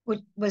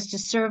 what was to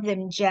serve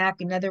them Jack,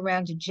 another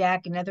round to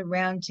Jack, another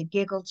round to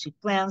giggle, to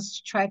flounce,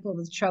 to trifle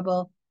with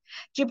trouble,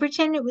 to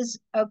pretend it was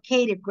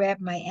okay to grab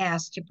my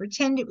ass, to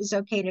pretend it was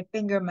okay to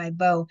finger my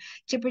bow,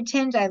 to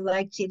pretend I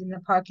liked it in the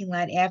parking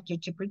lot after,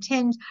 to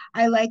pretend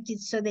I liked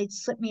it so they'd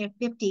slip me a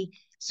 50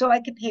 so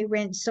I could pay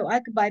rent, so I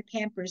could buy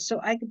Pampers,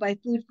 so I could buy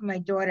food for my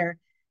daughter,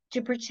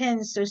 to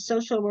pretend so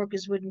social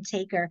workers wouldn't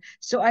take her,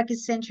 so I could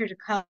send her to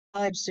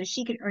college, so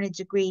she could earn a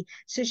degree,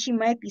 so she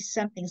might be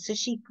something, so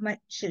she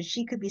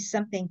could be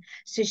something,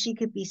 so she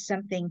could be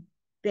something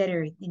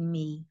better than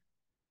me.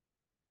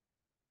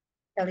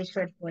 Kelli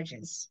Short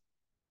Borges.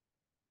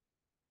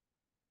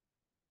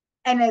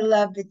 And I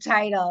love the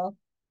title,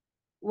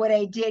 why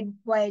I did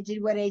what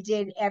I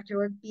did after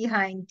work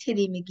behind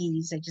Titty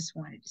McGee's. I just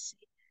wanted to say.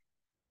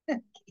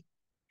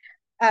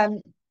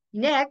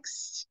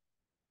 Next,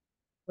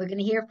 we're going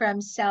to hear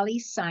from Sally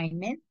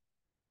Simon.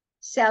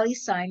 Sally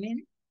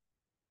Simon,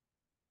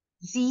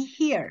 sie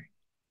hier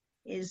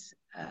is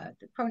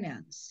the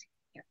pronouns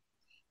here.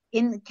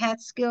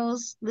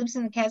 Lives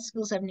in the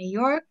Catskills of New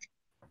York,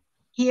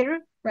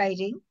 here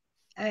writing.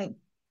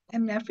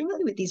 I'm not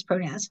familiar with these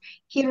pronouns.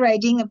 Here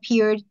writing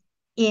appeared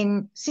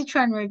in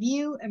Citron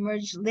Review,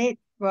 Emerged Lit,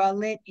 Raw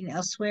Lit, and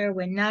elsewhere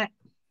when not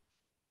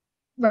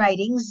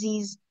writing.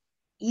 Z's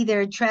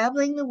either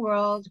traveling the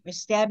world or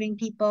stabbing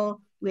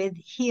people with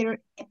here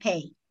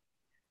pay.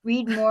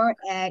 Read more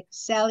at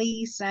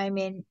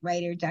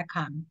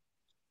SallySimonWriter.com.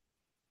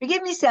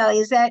 Forgive me, Sally,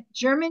 is that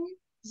German,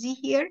 Sie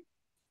hier?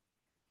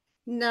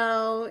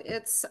 No,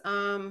 it's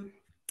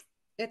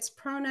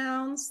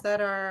pronouns that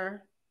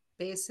are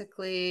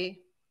basically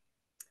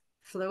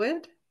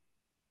fluid,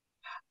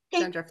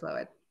 Okay, gender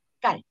fluid,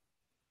 got it.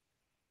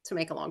 to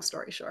make a long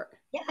story short.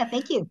 Yeah,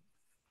 thank you.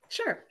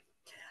 Sure.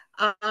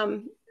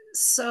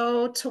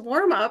 So to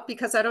warm up,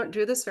 because I don't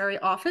do this very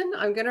often,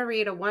 I'm going to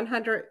read a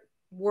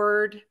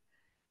 100-word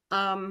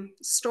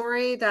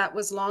story that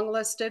was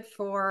longlisted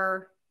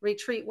for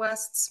Retreat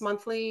West's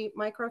monthly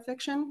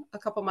microfiction a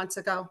couple months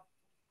ago.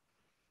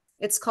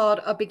 It's called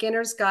A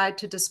Beginner's Guide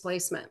to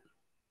Displacement.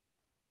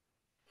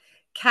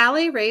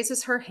 Callie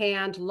raises her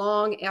hand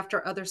long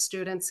after other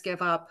students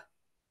give up.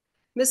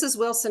 Mrs.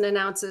 Wilson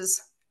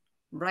announces,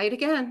 "Right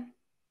again."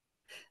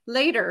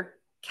 Later,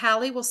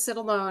 Callie will sit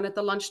alone at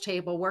the lunch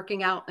table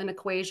working out an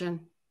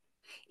equation.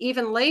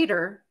 Even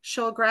later,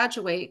 she'll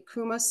graduate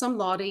cum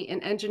laude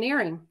in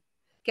engineering,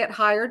 get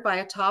hired by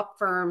a top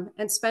firm,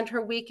 and spend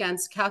her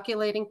weekends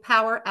calculating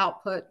power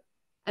output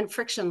and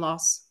friction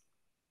loss.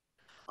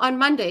 On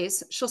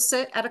Mondays, she'll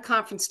sit at a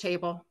conference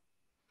table.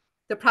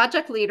 The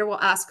project leader will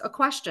ask a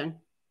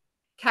question.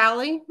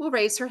 Callie will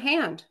raise her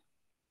hand.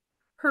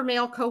 Her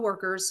male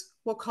coworkers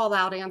will call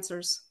out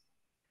answers.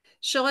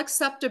 She'll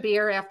accept a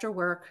beer after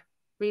work,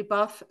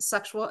 rebuff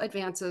sexual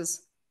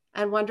advances,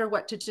 and wonder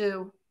what to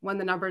do when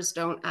the numbers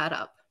don't add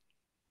up.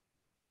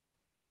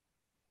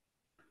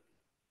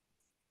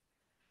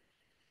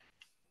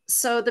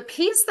 So the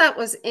piece that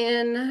was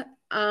in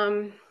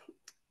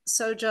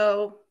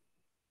SoJo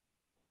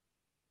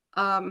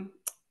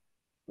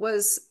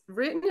was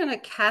written in a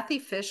Kathy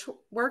Fish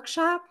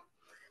workshop,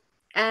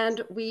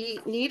 and we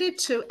needed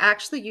to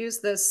actually use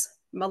this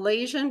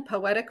Malaysian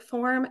poetic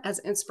form as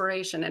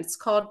inspiration, and it's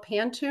called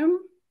Pantoum.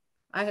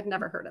 I had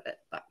never heard of it,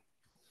 but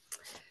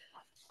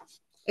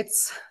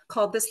it's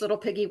called This Little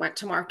Piggy Went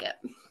to Market.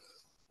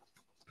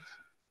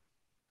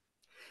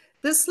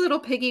 This little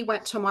piggy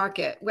went to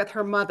market with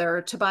her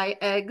mother to buy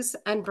eggs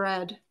and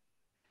bread.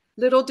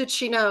 Little did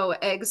she know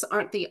eggs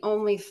aren't the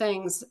only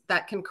things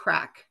that can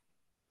crack.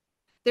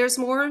 There's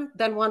more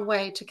than one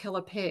way to kill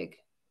a pig.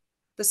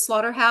 The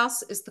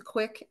slaughterhouse is the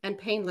quick and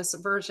painless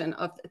version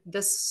of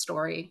this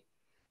story.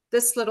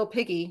 This little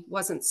piggy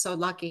wasn't so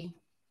lucky.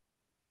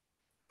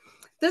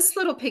 This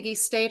little piggy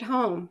stayed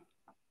home.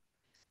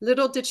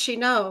 Little did she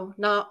know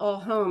not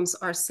all homes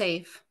are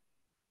safe.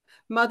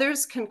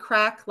 Mothers can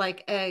crack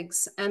like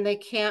eggs and they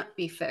can't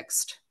be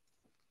fixed.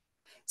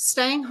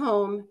 Staying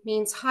home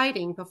means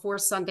hiding before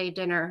Sunday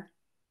dinner.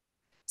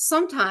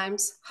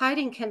 Sometimes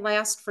hiding can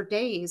last for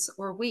days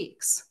or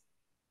weeks.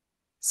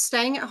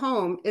 Staying at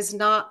home is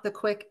not the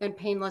quick and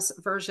painless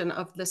version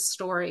of this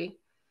story.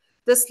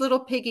 This little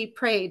piggy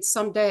prayed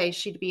someday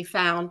she'd be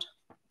found.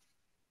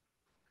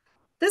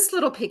 This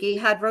little piggy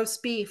had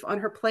roast beef on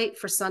her plate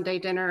for Sunday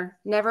dinner,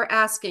 never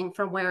asking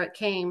from where it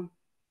came.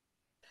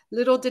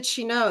 Little did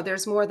she know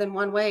there's more than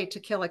one way to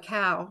kill a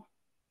cow.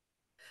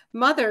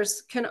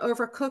 Mothers can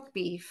overcook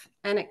beef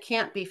and it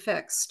can't be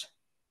fixed.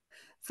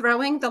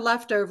 Throwing the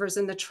leftovers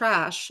in the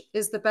trash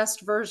is the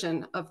best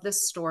version of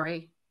this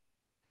story.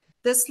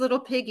 This little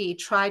piggy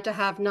tried to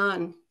have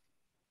none,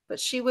 but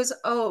she was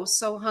oh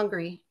so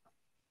hungry.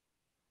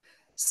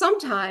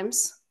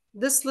 Sometimes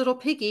this little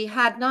piggy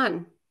had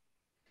none.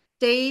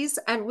 Days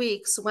and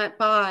weeks went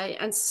by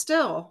and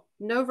still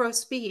no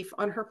roast beef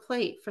on her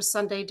plate for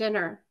Sunday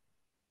dinner.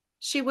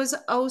 She was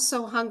oh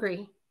so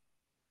hungry.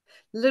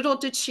 Little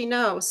did she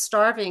know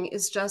starving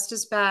is just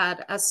as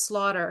bad as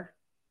slaughter.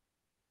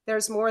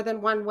 There's more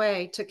than one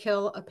way to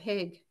kill a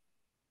pig.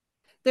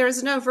 There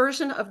is no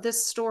version of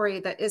this story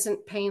that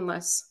isn't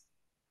painless.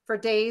 For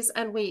days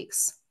and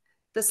weeks,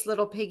 this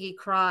little piggy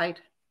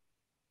cried.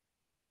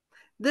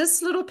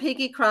 This little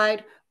piggy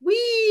cried,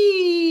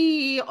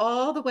 wee,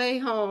 all the way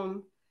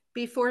home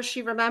before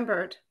she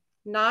remembered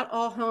not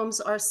all homes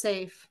are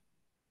safe,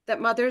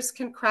 that mothers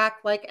can crack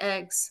like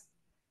eggs,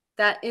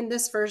 that in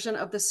this version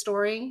of the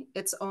story,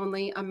 it's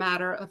only a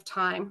matter of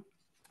time.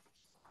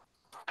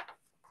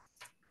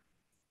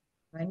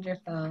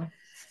 Wonderful.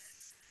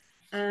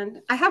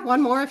 And I have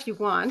one more if you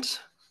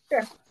want.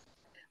 Sure.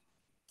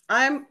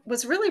 I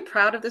was really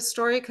proud of this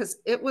story because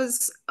it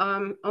was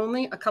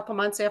only a couple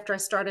months after I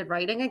started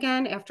writing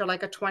again, after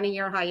like a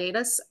 20-year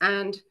hiatus.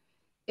 And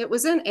it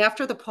was in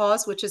After the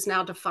Pause, which is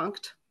now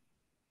defunct,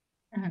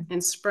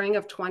 in spring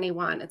of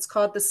 21. It's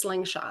called The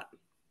Slingshot.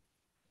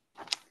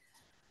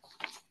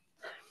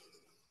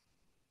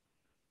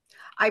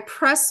 I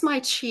press my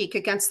cheek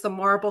against the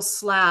marble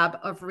slab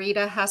of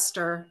Rita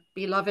Hester,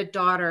 beloved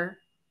daughter.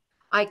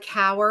 I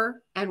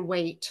cower and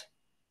wait.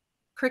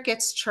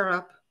 Crickets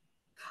chirrup.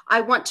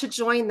 I want to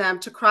join them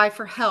to cry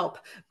for help,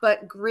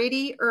 but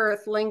gritty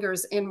earth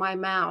lingers in my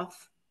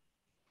mouth.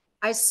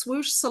 I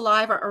swoosh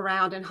saliva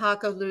around in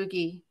haka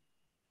loogie.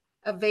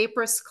 A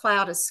vaporous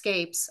cloud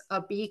escapes,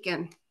 a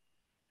beacon.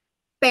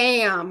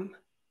 Bam!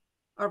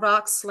 A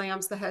rock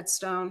slams the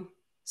headstone.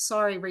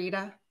 Sorry,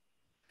 Rita.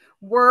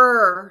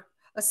 Whirr!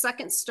 A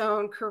second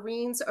stone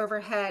careens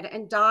overhead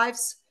and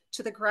dives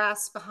to the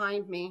grass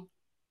behind me.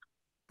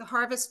 The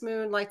harvest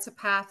moon lights a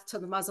path to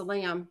the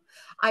mausoleum.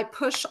 I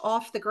push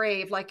off the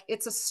grave like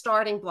it's a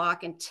starting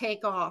block and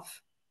take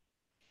off.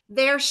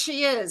 There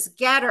she is.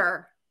 Get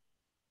her.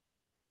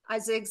 I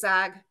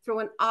zigzag through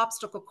an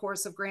obstacle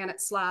course of granite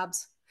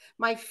slabs.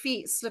 My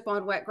feet slip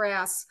on wet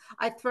grass.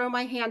 I throw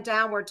my hand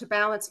downward to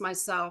balance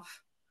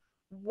myself.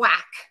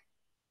 Whack!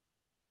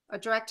 A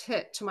direct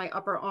hit to my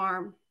upper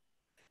arm.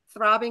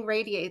 Throbbing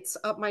radiates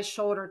up my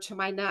shoulder to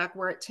my neck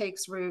where it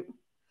takes root.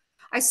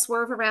 I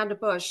swerve around a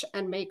bush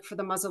and make for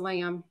the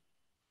mausoleum.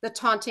 The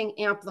taunting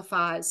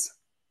amplifies.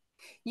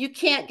 You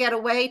can't get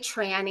away,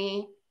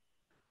 tranny.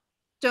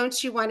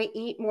 Don't you want to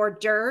eat more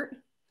dirt?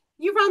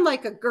 You run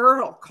like a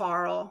girl,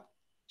 Carl.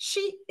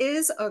 She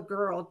is a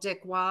girl,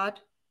 dickwad.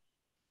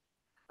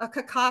 A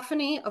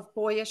cacophony of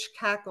boyish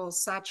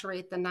cackles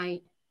saturate the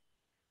night.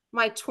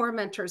 My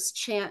tormentors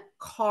chant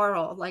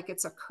Carl like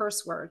it's a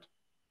curse word.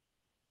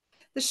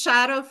 The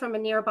shadow from a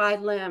nearby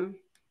limb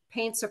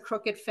paints a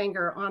crooked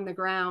finger on the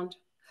ground.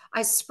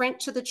 I sprint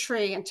to the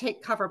tree and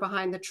take cover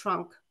behind the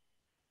trunk.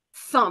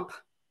 Thump.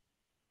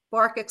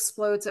 Bark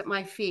explodes at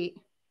my feet.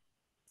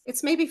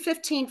 It's maybe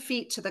 15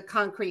 feet to the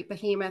concrete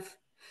behemoth.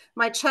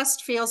 My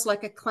chest feels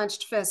like a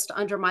clenched fist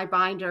under my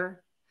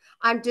binder.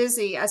 I'm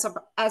dizzy as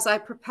I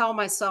propel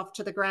myself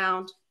to the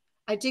ground.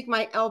 I dig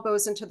my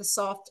elbows into the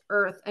soft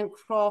earth and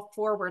crawl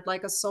forward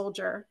like a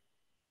soldier.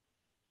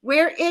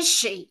 Where is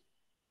she?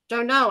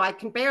 Don't know, I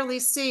can barely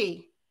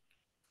see.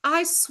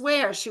 I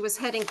swear she was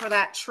heading for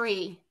that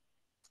tree.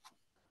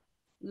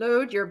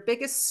 Load your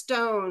biggest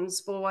stones,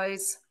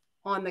 boys,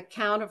 on the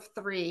count of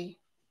 3.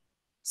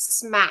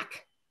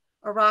 Smack.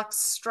 A rock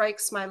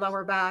strikes my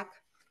lower back.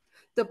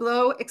 The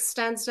blow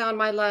extends down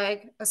my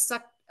leg,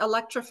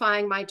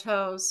 electrifying my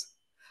toes.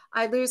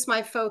 I lose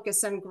my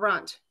focus and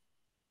grunt.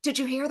 Did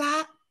you hear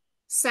that?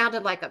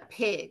 Sounded like a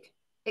pig.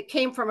 It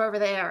came from over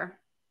there.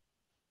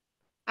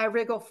 I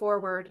wriggle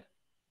forward.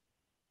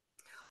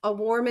 A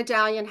war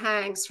medallion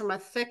hangs from a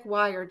thick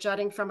wire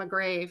jutting from a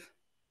grave.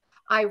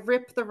 I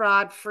rip the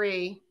rod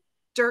free.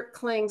 Dirt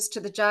clings to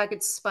the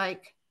jagged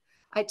spike.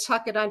 I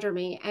tuck it under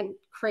me and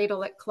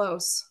cradle it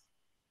close.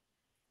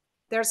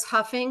 There's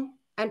huffing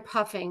and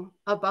puffing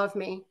above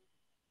me.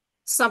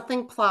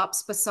 Something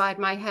plops beside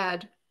my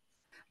head.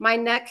 My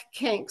neck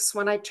kinks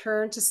when I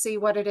turn to see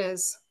what it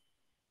is.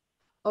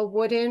 A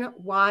wooden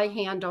Y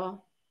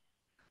handle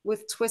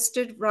with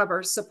twisted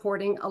rubber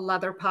supporting a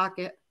leather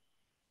pocket.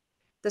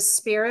 The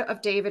spirit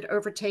of David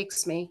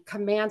overtakes me,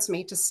 commands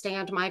me to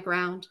stand my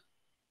ground.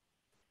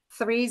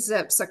 3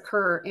 zips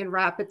occur in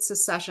rapid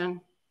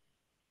succession.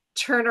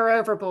 Turn her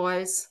over,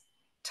 boys.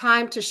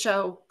 Time to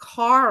show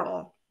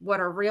Carl what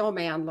a real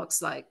man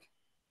looks like.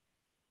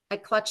 I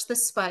clutch the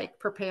spike,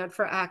 prepared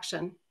for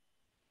action.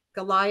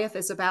 Goliath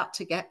is about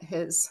to get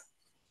his.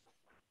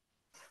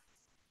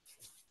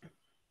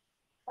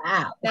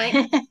 Wow.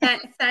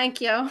 Thank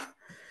you.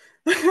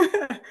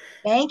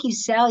 Thank you,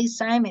 Sally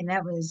Simon.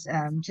 That was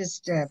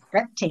just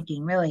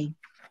breathtaking, really.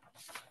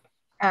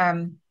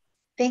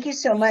 Thank you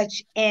so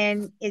much.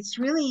 And it's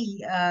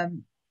really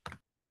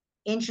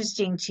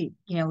interesting to,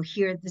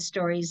 hear the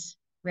stories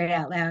read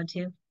out loud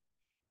too.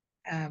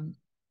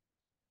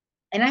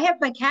 And I have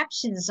my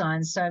captions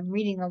on, so I'm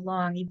reading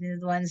along, even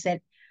the ones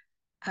that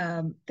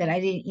I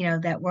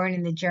didn't, that weren't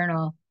in the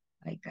journal.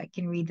 Like I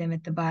can read them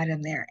at the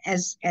bottom there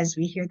as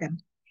we hear them.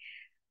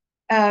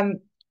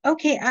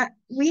 Okay,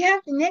 we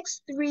have the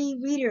next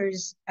 3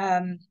 readers.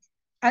 I'm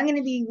going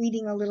to be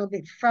reading a little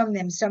bit from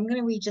them, so I'm going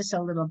to read just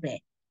a little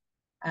bit,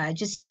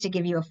 just to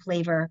give you a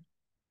flavor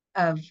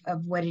of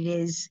what it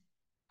is.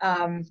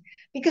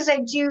 Because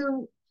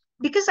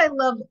I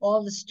love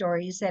all the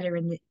stories that are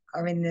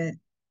in the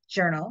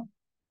journal.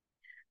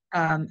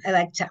 I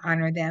like to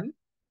honor them,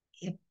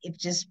 if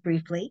just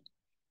briefly.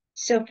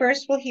 So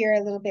first we'll hear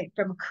a little bit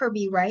from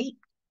Kirby Wright,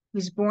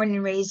 who's born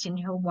and raised in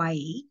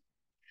Hawaii.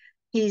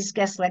 He's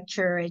guest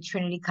lecturer at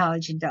Trinity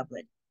College in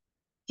Dublin.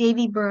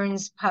 Davy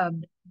Burns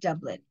Pub,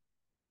 Dublin.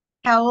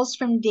 Howls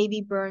from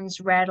Davy Burns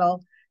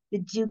rattle the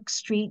Duke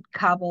Street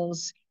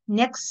cobbles.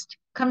 Next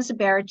comes a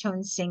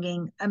baritone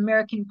singing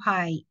American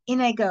Pie,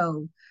 In I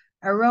Go,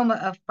 aroma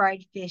of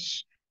fried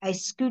fish. I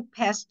scoot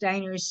past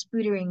diners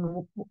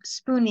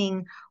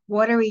spooning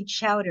watery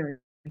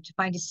chowder to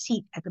find a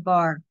seat at the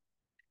bar.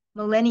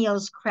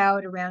 Millennials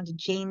crowd around a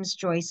James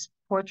Joyce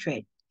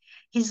portrait.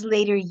 His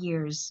later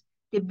years.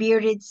 The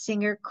bearded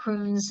singer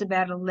croons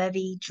about a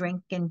levee,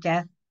 drink, and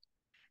death.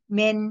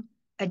 Men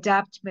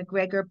adopt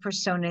McGregor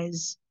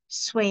personas,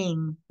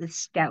 swaying with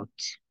stout.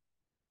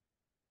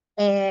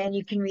 And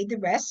you can read the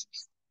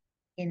rest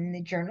in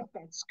the journal.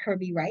 That's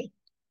Kirby Wright,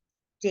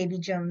 Davy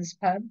Jones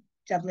Pub,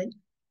 Dublin.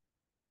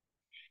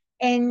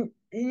 And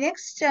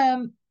next,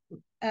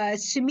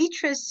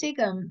 Sumitra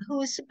Singam, who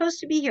was supposed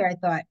to be here, I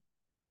thought.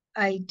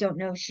 I don't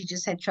know if she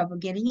just had trouble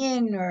getting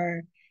in,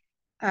 or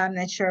I'm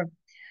not sure.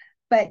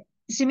 But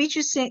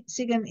Sumitra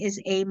Singam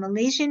is a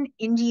Malaysian,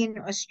 Indian,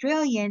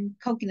 Australian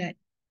coconut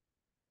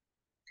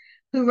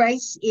who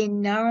writes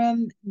in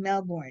Naram,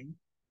 Melbourne.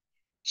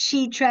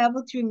 She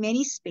traveled through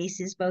many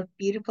spaces, both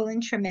beautiful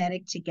and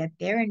traumatic, to get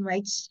there, and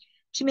writes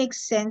to make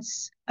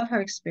sense of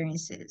her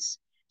experiences.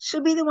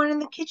 She'll be the one in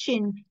the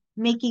kitchen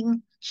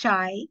making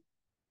chai.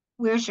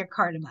 Where's your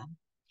cardamom?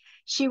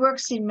 She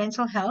works in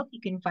mental health.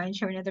 You can find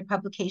her in other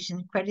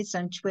publication credits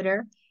on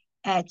Twitter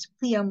at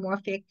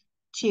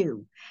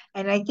Pleomorphic2.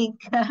 And I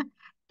think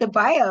the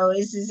bio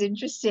is as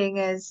interesting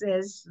as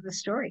the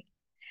story.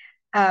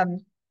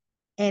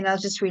 And I'll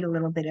just read a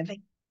little bit of it.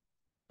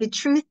 The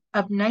truth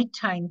of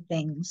nighttime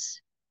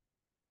things.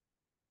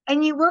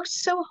 And you worked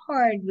so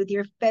hard with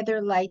your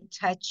feather-light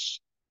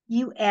touch.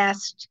 You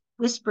asked,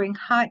 whispering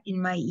hot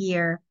in my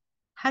ear,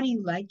 how do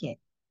you like it?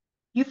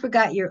 You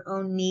forgot your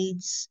own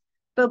needs,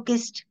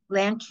 focused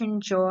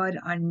lantern-jawed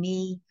on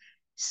me,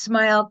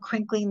 smile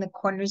crinkling the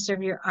corners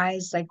of your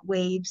eyes like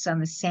waves on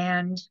the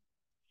sand.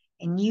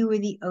 And you were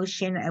the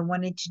ocean I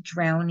wanted to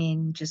drown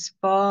in, just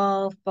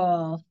fall,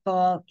 fall,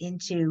 fall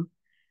into.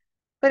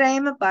 But I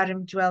am a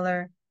bottom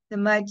dweller. The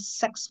mud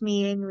sucks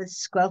me in with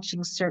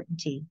squelching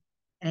certainty,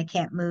 and I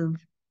can't move.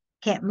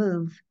 Can't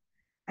move.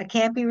 I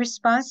can't be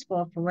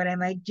responsible for what I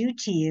might do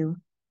to you.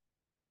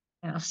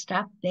 And I'll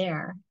stop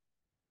there.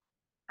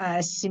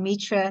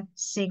 Sumitra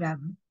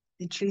Singam,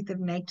 The Truth of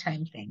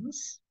Nighttime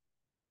Things.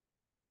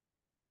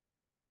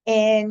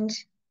 And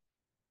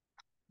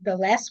the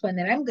last one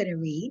that I'm going to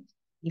read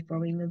before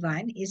we move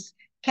on is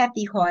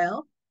Kathy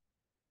Hoyle.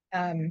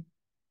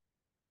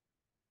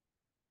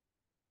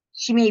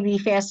 She may be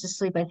fast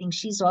asleep. I think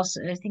she's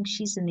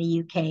in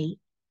the UK,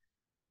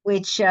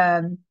 which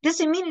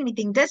doesn't mean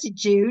anything, does it,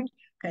 Jude?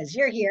 Because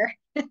you're here.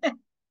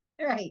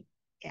 Right.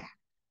 Yeah.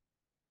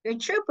 You're a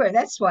trooper.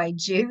 That's why,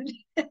 Jude.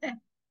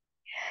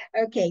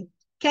 Okay.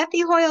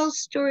 Kathy Hoyle's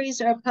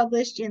stories are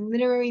published in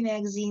literary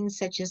magazines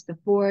such as The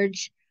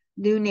Forge,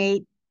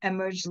 Lunate,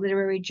 Emerge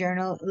Literary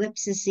Journal,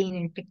 Ellipsicene,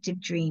 and Fictive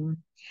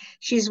Dream.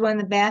 She's won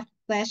the Bath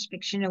Flash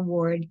Fiction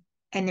Award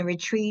and the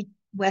Retreat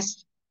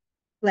West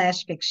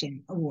Flash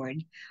Fiction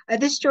Award.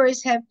 Other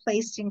stories have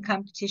placed in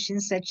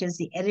competitions such as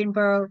the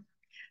Edinburgh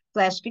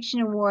Flash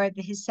Fiction Award,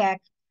 the Hissack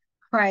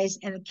Prize,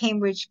 and the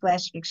Cambridge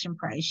Flash Fiction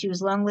Prize. She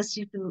was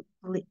longlisted for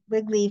the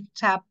Wigleaf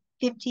Top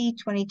 50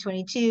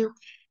 2022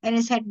 and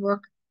has had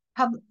work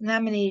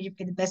nominated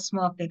for the Best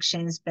Small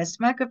Fictions, Best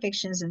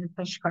Microfictions, and the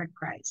Pushcart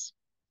Prize.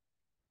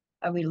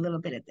 I'll read a little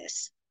bit of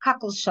this.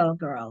 Cockleshell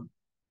Girl.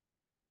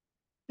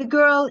 The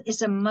girl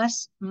is a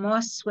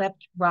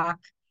moss-swept rock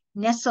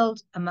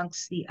nestled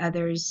amongst the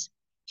others.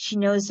 She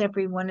knows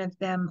every one of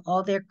them,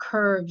 all their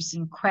curves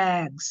and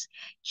crags,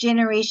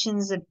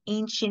 generations of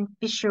ancient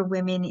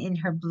fisherwomen in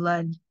her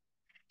blood.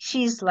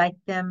 She is like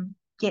them,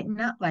 yet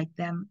not like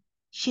them.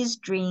 She has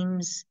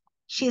dreams.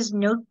 She has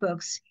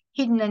notebooks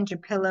hidden under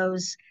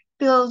pillows,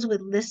 filled with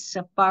lists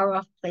of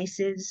far-off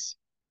places.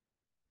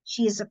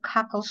 She is a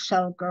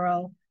cockleshell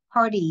girl,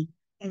 hardy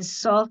and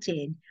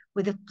salted,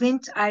 with a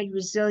flint-eyed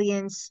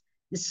resilience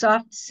the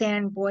soft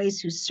sand boys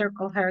who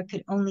circle her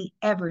could only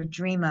ever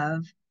dream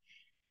of.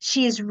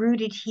 She is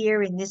rooted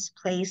here in this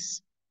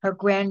place, her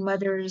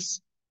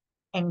grandmothers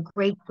and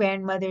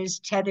great-grandmothers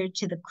tethered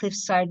to the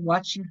cliffside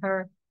watching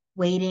her,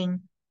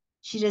 waiting.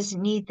 She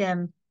doesn't need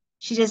them.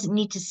 She doesn't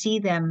need to see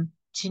them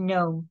to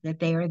know that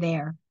they are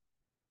there.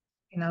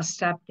 And I'll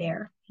stop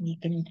there, and you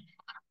can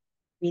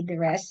read the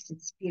rest.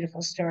 It's a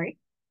beautiful story.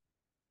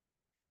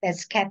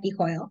 That's Kathy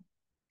Hoyle.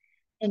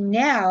 And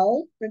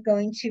now we're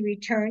going to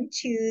return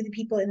to the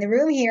people in the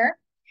room here.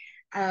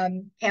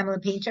 Pamela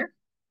Painter.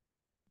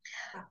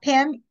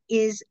 Pam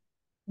is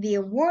the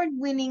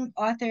award-winning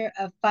author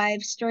of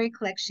 5 story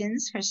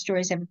collections. Her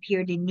stories have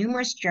appeared in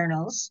numerous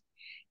journals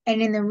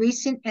and in the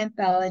recent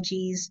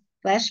anthologies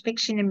Flash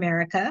Fiction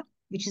America,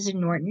 which is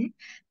in Norton,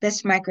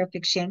 Best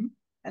Microfiction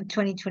of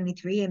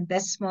 2023, and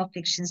Best Small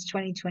Fictions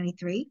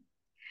 2023.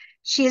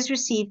 She has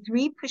received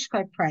 3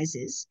 Pushcart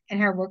Prizes, and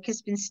her work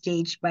has been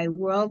staged by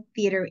World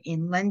Theatre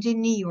in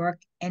London, New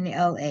York, and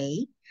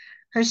LA.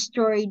 Her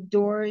story,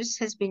 Doors,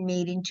 has been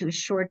made into a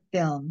short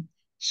film.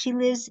 She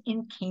lives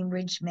in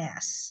Cambridge,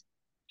 Mass.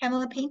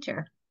 Pamela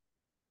Painter.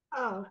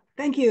 Oh,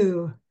 thank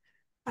you.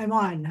 I'm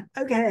on.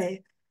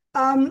 Okay.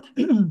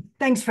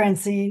 Thanks,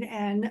 Francine,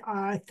 and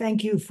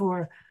thank you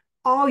for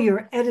all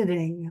your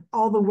editing,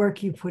 all the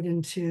work you put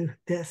into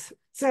this.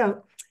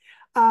 So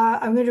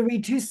I'm going to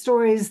read 2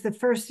 stories. The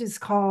first is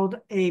called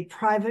A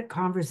Private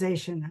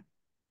Conversation.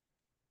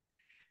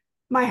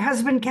 My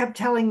husband kept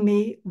telling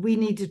me we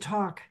need to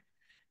talk,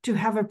 to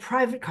have a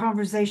private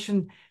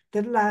conversation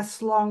that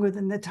lasts longer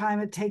than the time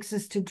it takes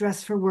us to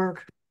dress for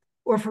work,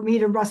 or for me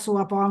to rustle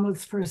up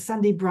omelets for a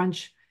Sunday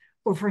brunch,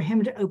 or for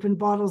him to open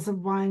bottles of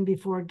wine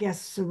before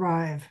guests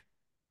arrive.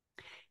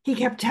 He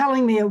kept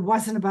telling me it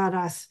wasn't about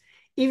us,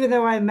 even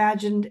though I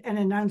imagined an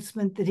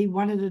announcement that he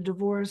wanted a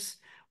divorce,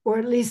 or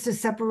at least a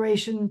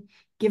separation,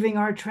 giving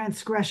our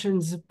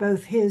transgressions,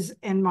 both his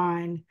and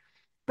mine.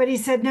 But he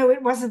said, no,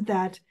 it wasn't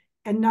that.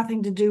 and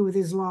nothing to do with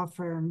his law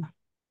firm.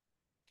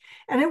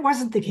 And it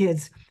wasn't the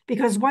kids,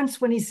 because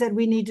once when he said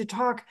we need to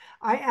talk,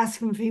 I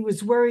asked him if he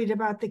was worried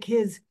about the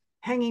kids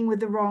hanging with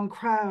the wrong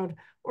crowd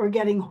or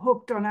getting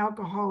hooked on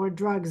alcohol or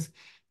drugs.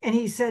 And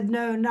he said,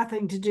 no,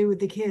 nothing to do with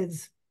the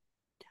kids.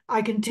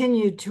 I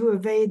continued to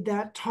evade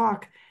that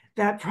talk,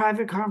 that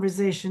private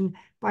conversation,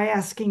 by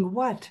asking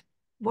what?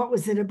 What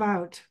was it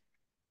about?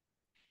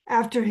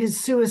 After his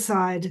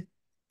suicide,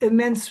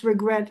 immense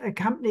regret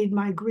accompanied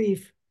my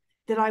grief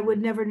that I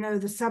would never know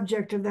the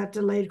subject of that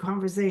delayed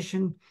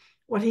conversation,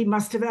 what he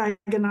must have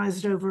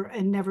agonized over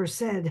and never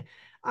said.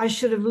 I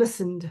should have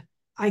listened.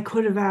 I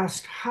could have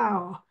asked,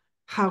 how?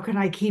 How can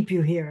I keep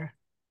you here?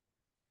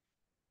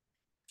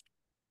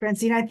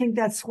 Francine, I think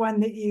that's one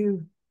that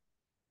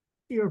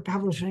you're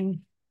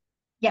publishing.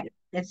 Yeah,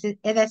 that's it.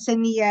 That's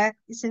in the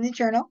it's in the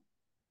journal.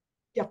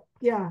 Yep.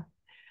 Yeah.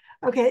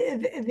 Okay.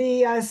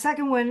 The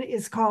second one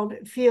is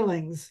called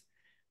Feelings.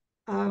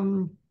 I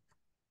don't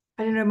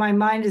know. My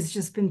mind has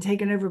just been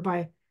taken over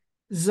by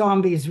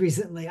zombies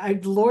recently.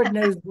 Lord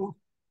knows.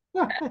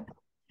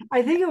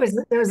 I think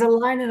there was a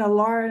line in a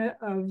Laura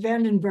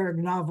Vandenberg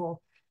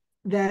novel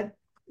that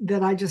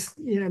I just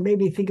made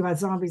me think about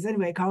zombies.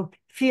 Anyway, called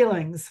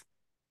Feelings.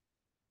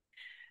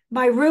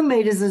 My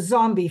roommate is a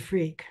zombie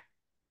freak.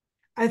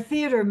 A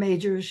theater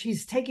major,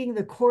 she's taking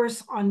the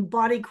course on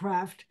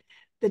bodycraft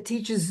that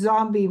teaches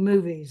zombie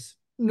moves.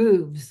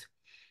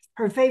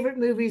 Her favorite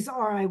movies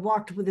are I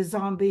Walked with a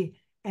Zombie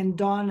and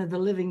Dawn of the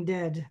Living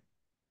Dead.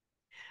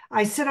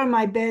 I sit on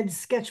my bed,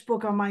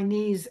 sketchbook on my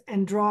knees,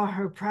 and draw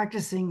her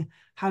practicing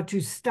how to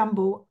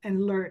stumble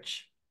and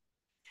lurch.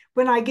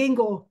 When I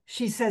giggle,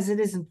 she says it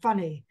isn't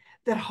funny,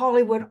 that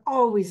Hollywood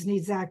always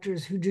needs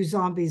actors who do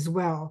zombies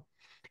well.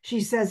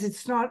 She says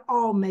it's not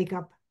all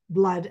makeup,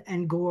 blood,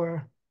 and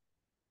gore.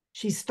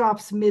 She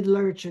stops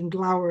mid-lurch and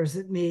glowers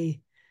at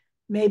me.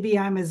 Maybe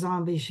I'm a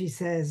zombie, she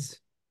says.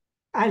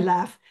 I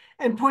laugh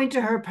and point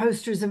to her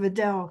posters of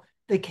Adele,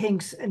 the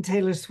Kinks, and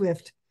Taylor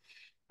Swift.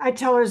 I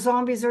tell her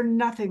zombies are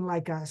nothing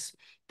like us.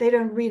 They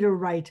don't read or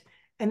write,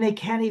 and they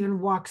can't even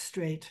walk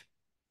straight.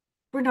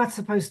 We're not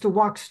supposed to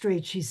walk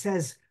straight, she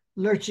says,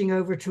 lurching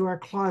over to our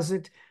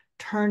closet,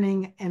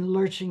 turning and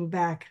lurching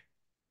back.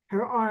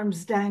 Her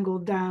arms dangle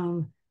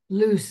down,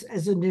 loose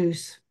as a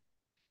noose.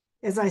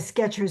 As I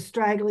sketch her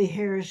straggly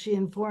hair, she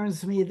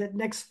informs me that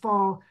next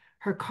fall,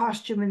 her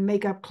costume and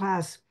makeup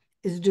class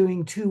is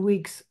doing 2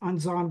 weeks on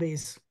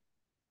zombies.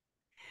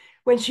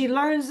 When she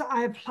learns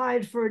I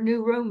applied for a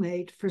new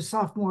roommate for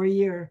sophomore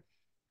year,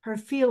 her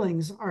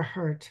feelings are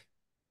hurt.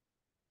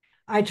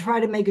 I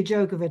try to make a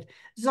joke of it.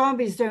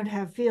 Zombies don't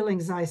have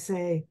feelings, I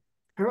say.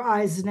 Her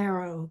eyes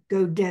narrow,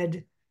 go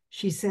dead.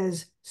 She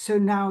says, so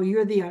now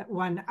you're the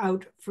one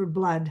out for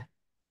blood.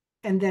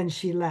 And then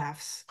she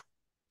laughs.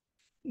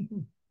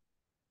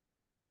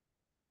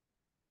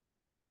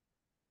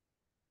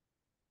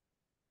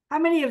 How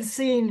many have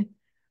seen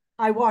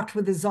I Walked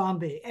with a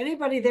Zombie?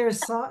 Anybody there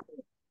saw?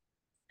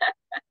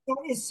 That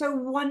is so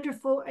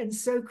wonderful and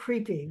so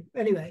creepy.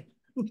 Anyway.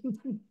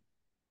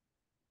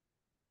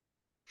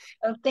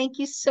 Oh, thank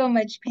you so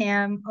much,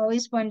 Pam.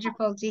 Always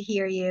wonderful to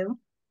hear you.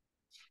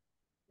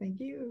 Thank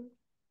you.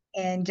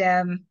 And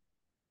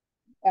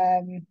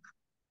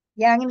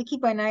yeah, I'm going to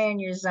keep an eye on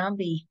your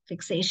zombie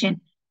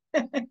fixation.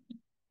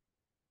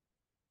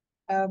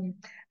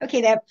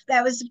 Okay,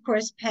 that was, of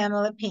course,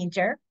 Pamela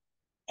Painter.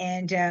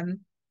 And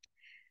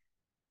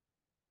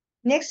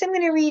next, I'm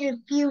going to read a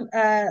few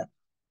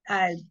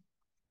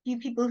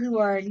people who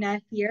are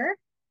not here.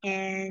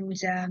 And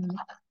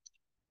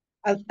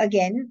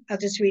again, I'll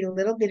just read a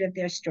little bit of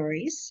their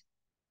stories.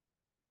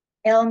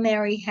 L.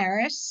 Mary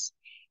Harris.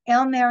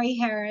 L. Mary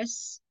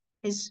Harris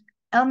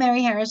L.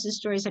 Mary Harris's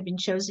stories have been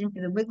chosen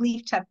for the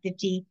Wigleaf Top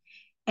 50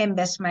 and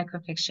Best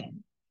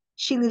Microfiction.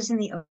 She lives in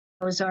the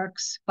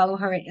Ozarks. Follow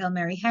her at L.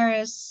 Mary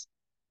Harris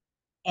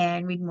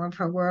and read more of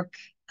her work,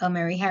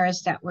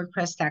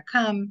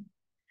 lmaryharris.wordpress.com.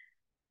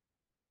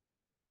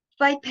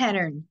 Flight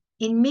pattern.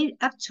 In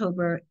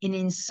mid-October, an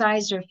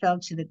incisor fell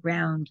to the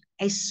ground.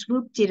 I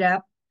swooped it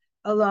up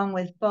along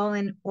with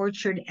fallen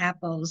orchard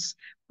apples.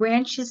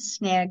 Branches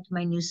snagged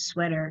my new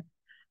sweater.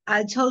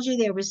 I told you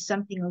there was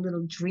something a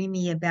little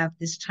dreamy about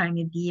this time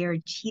of year,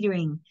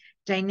 teetering,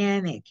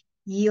 dynamic,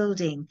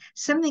 yielding,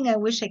 something I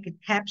wish I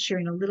could capture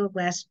in a little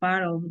glass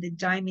bottle with a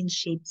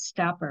diamond-shaped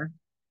stopper.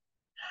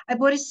 I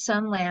bought a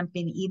sun lamp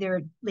in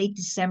either late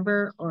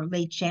December or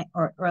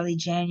early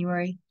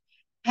January.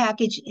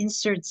 Package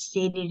insert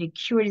stated it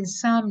cured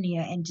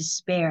insomnia and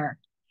despair.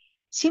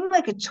 Seemed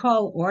like a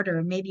tall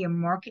order, maybe a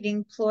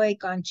marketing ploy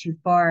gone too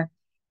far.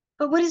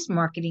 But what is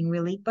marketing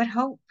really but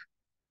hope?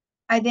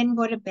 I then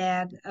bought a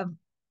bag of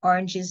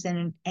oranges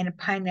and a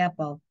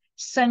pineapple,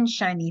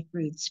 sunshiny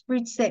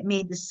fruits that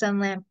made the sun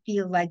lamp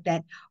feel like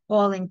that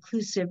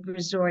all-inclusive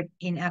resort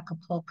in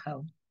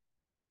Acapulco.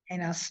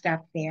 And I'll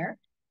stop there.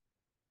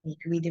 You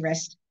can read the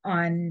rest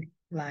online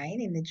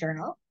in the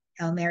journal.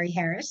 L. Mary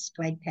Harris,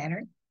 Flight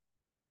Pattern.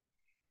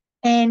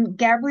 And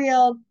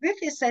Gabrielle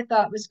Griffis, I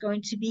thought, was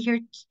going to be here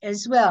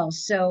as well.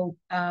 So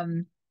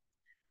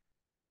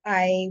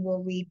I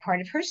will read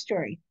part of her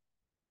story.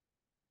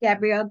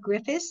 Gabrielle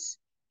Griffis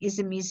is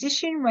a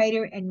musician,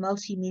 writer, and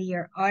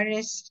multimedia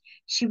artist.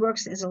 She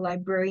works as a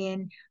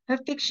librarian. Her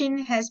fiction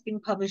has been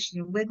published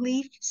in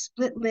Wigleaf,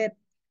 Split Lip,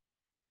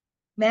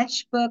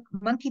 Matchbook,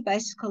 Monkey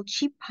Bicycle,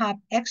 Cheap Pop,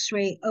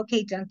 X-Ray,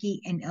 OK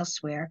Donkey, and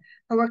elsewhere.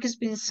 Her work has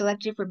been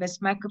selected for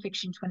Best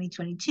Microfiction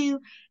 2022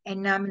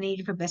 and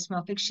nominated for Best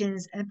Small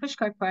Fictions and the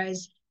Pushcart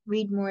Prize.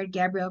 Read more at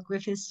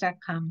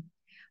GabrielleGriffis.com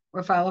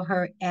or follow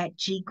her at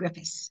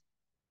 @GGriffis.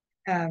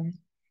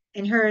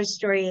 And her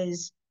story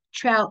is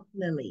Trout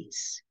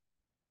Lilies.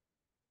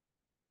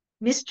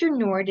 Mr.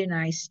 Nord and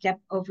I step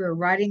over a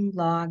rotting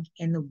log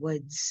in the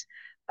woods.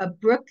 A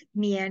brook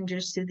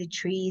meanders through the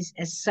trees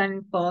as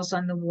sun falls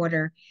on the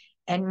water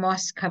and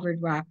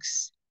moss-covered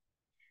rocks.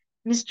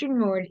 Mr.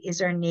 Nord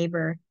is our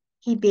neighbor.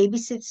 He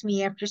babysits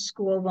me after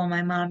school while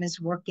my mom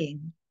is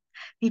working.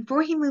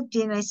 Before he moved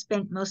in, I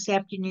spent most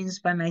afternoons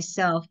by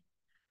myself.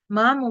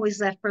 Mom always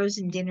left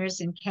frozen dinners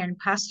and canned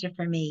pasta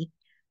for me.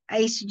 I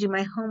used to do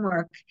my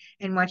homework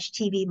and watch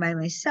TV by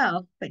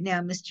myself, but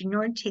now Mr.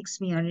 Nord takes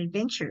me on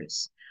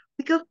adventures.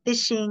 We go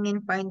fishing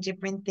and find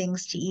different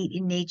things to eat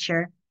in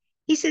nature.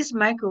 He says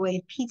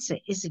microwave pizza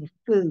isn't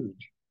food.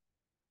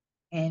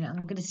 And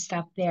I'm going to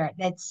stop there.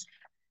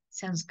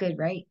 Sounds good,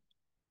 right?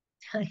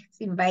 It's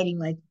inviting,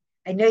 like,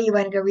 I know you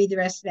want to go read the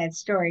rest of that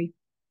story.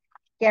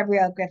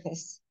 Gabrielle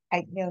Griffis.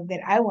 I know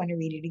that I want to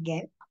read it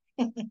again.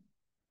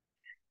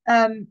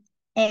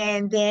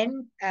 And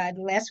then the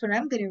last one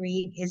I'm going to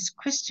read is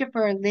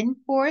Christopher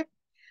Linforth,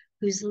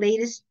 whose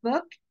latest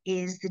book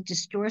is The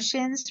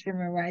Distortions from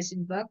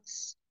Horizon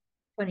Books,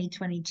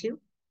 2022.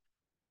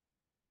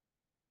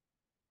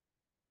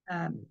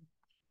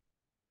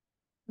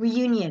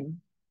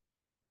 Reunion.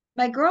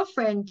 My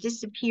girlfriend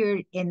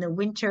disappeared in the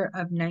winter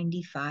of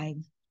 '95.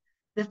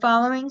 The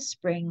following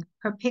spring,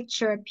 her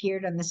picture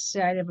appeared on the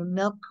side of a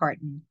milk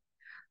carton.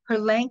 Her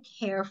lank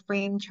hair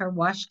framed her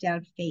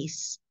washed-out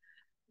face.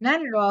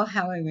 Not at all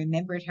how I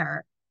remembered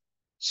her.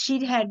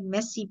 She'd had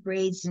messy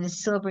braids and a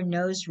silver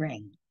nose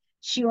ring.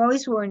 She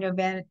always wore a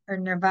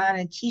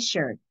Nirvana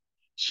t-shirt.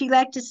 She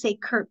liked to say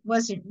Kurt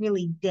wasn't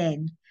really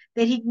dead,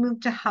 that he'd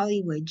moved to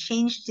Hollywood,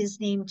 changed his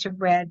name to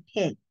Brad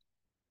Pitt.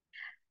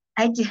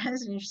 That's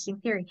an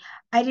interesting theory.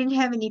 I didn't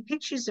have any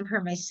pictures of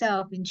her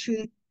myself. In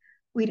truth,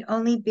 we'd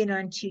only been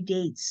on 2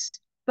 dates,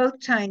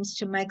 both times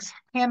to Mike's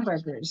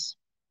Hamburgers,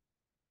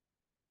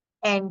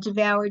 and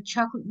devoured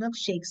chocolate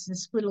milkshakes and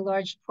split a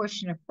large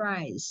portion of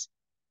fries.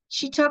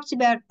 She talked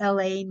about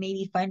LA,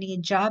 maybe finding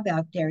a job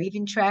out there,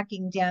 even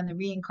tracking down the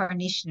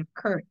reincarnation of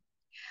Kurt.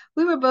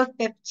 We were both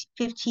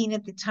 15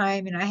 at the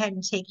time, and I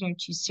hadn't taken her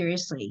too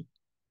seriously.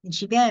 And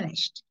she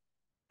vanished.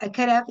 I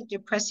cut out the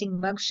depressing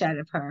mugshot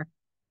of her.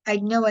 I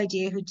had no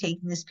idea who'd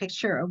taken this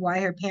picture or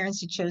why her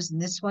parents had chosen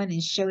this one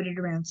and showed it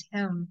around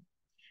town.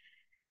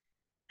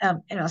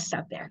 And I'll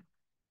stop there.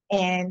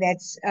 And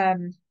that's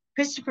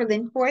Christopher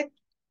Linforth,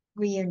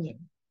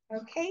 Reunion.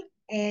 Okay,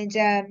 and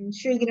I'm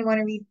sure you're going to want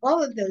to read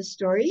all of those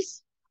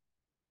stories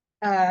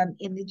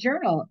in the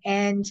journal.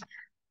 And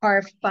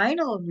our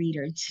final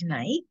reader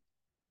tonight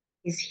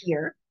is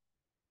here,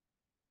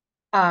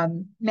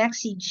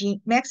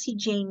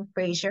 MaxieJane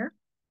Frazier.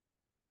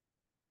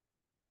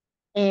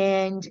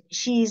 And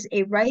she's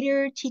a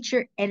writer,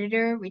 teacher,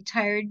 editor,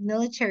 retired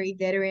military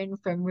veteran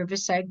from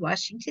Riverside,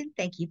 Washington.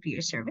 Thank you for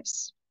your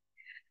service.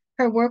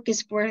 Her work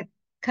is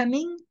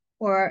forthcoming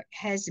or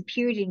has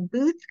appeared in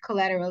Booth,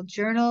 Collateral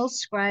Journal,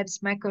 Scribes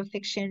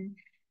Microfiction,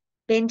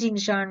 Bending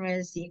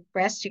Genres, the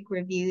Ekphrastic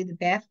Review, the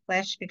Bath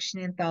Flash Fiction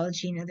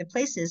Anthology, and other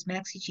places.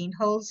 MaxieJane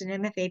holds an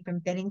MFA from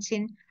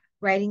Bennington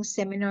Writing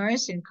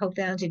Seminars and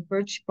co-founded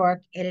Birch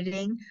Bark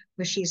Editing,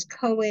 where she is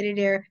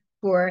co-editor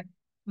for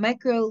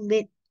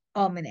Microlit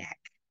Almanac.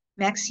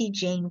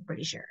 MaxieJane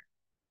Frazier.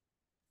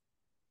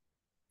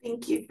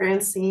 Thank you,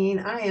 Francine.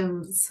 I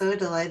am so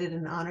delighted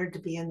and honored to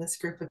be in this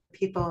group of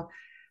people.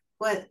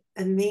 What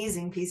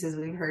amazing pieces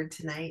we've heard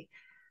tonight.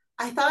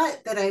 I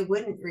thought that I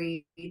wouldn't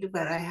read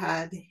what I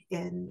had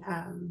in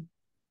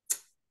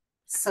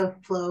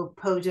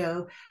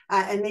SoFloPoJo,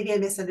 and maybe I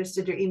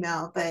misunderstood your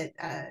email, but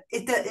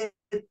it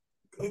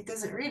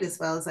doesn't read as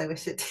well as I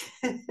wish it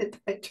did.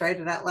 I tried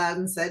it out loud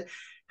and said,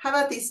 how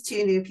about these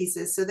 2 new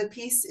pieces? So the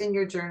piece in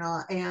your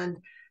journal and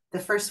the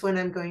first one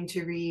I'm going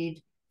to read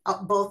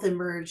both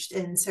emerged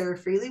in Sarah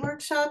Freely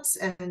workshops,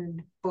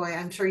 and boy,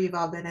 I'm sure you've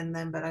all been in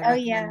them, but I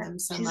recommend them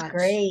so much. She's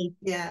great.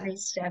 Yeah, great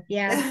stuff.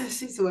 Yeah.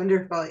 She's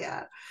wonderful.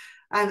 Yeah.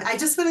 I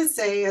just want to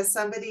say, as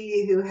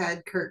somebody who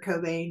had Kurt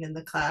Cobain in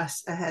the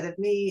class ahead of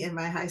me in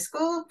my high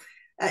school,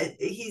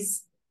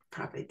 he's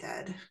probably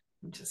dead.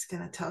 I'm just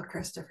going to tell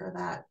Christopher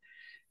that.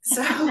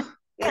 So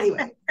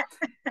anyway,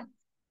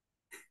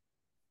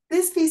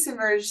 this piece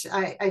emerged.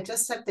 I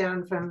just stepped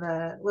down from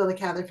the Willa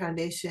Cather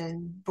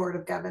Foundation Board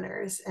of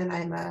Governors, and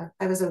I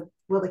was a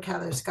Willa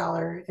Cather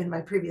scholar in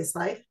my previous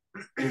life.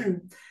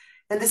 And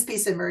this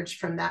piece emerged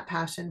from that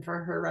passion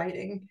for her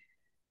writing.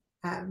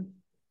 And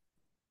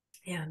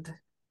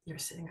you're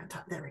sitting on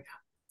top. There we go.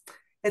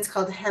 It's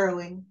called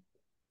Harrowing.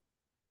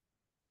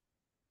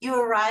 You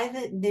arrive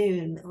at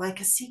noon like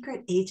a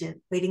secret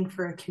agent waiting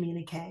for a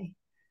communique.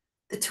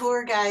 The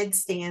tour guide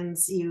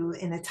stands you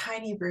in a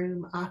tiny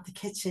room off the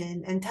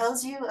kitchen and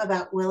tells you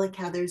about Willa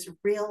Cather's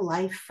real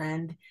life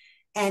friend,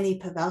 Annie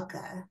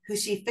Pavelka, who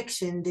she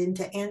fictioned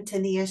into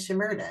Antonia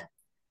Shimerda.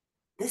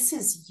 This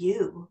is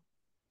you.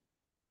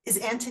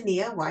 Is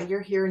Antonia why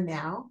you're here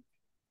now?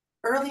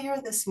 Earlier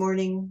this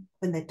morning,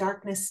 when the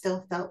darkness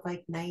still felt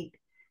like night,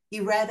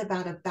 you read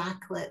about a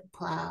backlit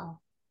plow.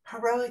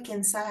 Heroic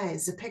in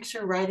size, a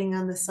picture riding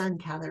on the sun,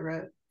 Cather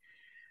wrote.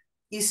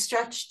 You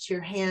stretched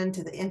your hand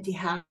to the empty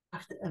half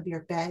of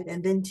your bed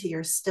and then to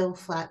your still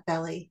flat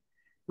belly.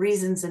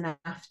 Reasons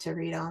enough to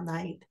read all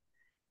night.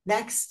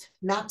 Next,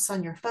 maps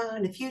on your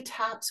phone, a few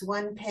taps,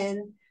 one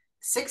pin,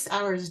 6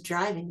 hours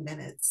driving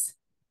minutes.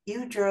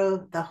 You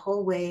drove the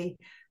whole way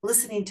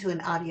listening to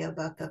an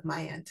audiobook of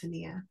My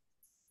Antonia.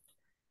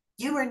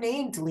 You were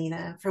named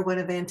Lena for one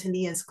of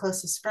Antonia's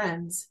closest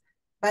friends,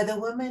 by the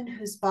woman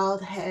whose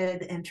bald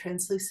head and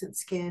translucent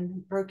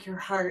skin broke your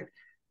heart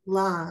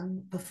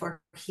long before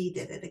he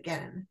did it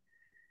again.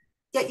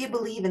 Yet you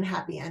believe in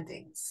happy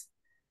endings.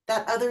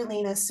 That other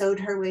Lena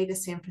sewed her way to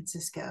San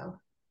Francisco.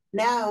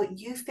 Now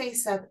you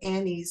face up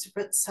Annie's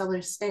root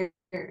cellar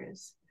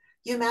stairs.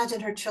 You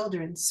imagine her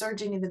children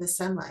surging into the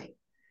sunlight.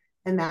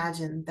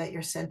 Imagine that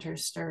your center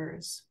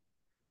stirs.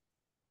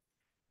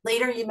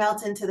 Later, you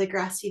melt into the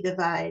grassy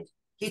divide.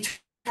 You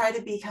try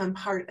to become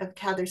part of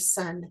Cather's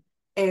sun,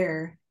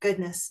 air,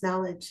 goodness,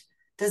 knowledge,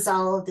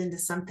 dissolved into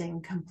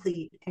something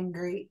complete and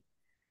great.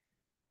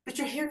 But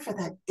you're here for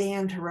that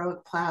damned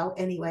heroic plow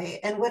anyway,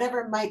 and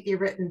whatever might be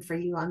written for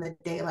you on the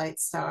daylight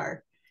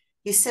star.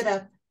 You sit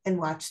up and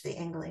watch the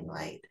angling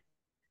light.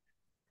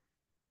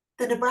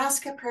 The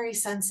Nebraska prairie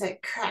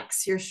sunset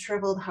cracks your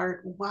shriveled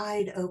heart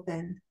wide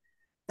open.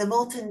 The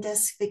molten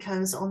disk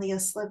becomes only a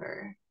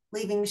sliver,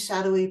 leaving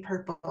shadowy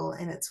purple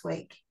in its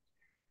wake.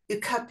 You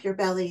cup your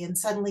belly and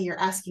suddenly you're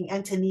asking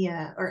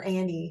Antonia or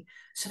Annie,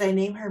 should I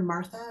name her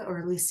Martha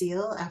or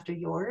Lucille after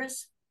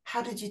yours?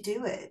 How did you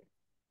do it?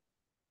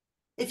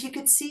 If you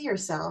could see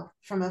yourself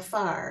from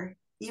afar,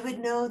 you would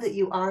know that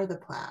you are the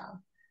plow,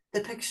 the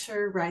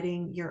picture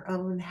writing your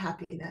own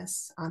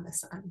happiness on the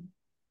sun.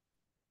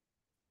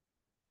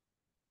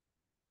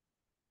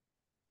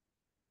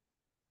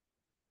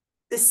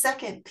 The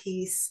second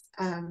piece,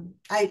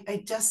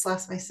 I just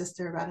lost my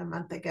sister about a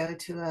month ago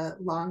to a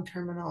long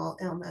terminal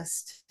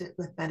illness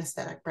with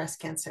metastatic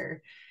breast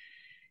cancer.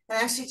 And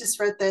I actually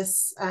just wrote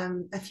this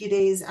a few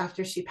days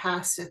after she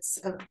passed. It's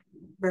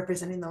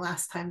representing the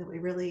last time that we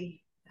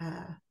really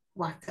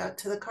walked out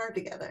to the car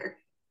together.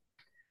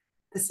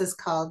 This is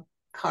called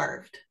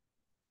Carved.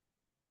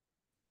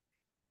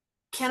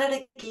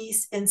 Canada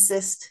geese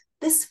insist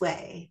this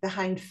way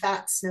behind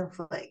fat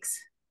snowflakes.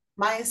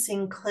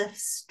 Miocene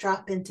cliffs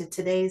drop into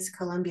today's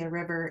Columbia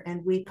River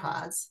and we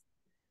pause.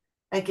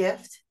 A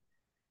gift?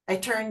 I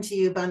turn to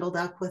you bundled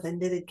up with a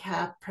knitted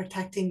cap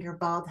protecting your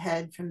bald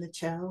head from the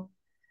chill.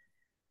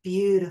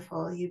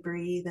 Beautiful, you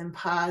breathe and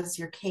pause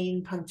your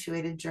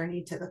cane-punctuated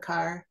journey to the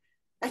car.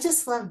 I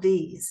just love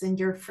these, and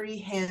your free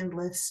hand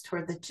lifts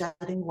toward the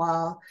jutting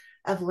wall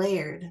of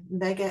layered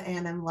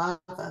mega-annum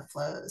lava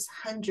flows,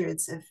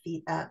 hundreds of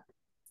feet up.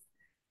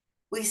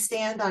 We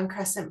stand on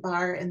Crescent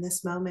Bar in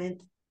this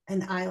moment,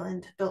 an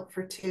island built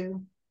for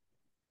two.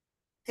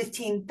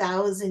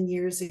 15,000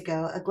 years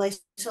ago, a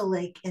glacial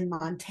lake in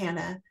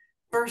Montana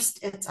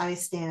burst its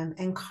ice dam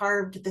and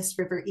carved this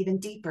river even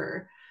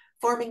deeper,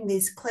 forming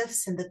these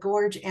cliffs in the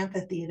gorge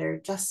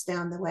amphitheater just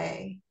down the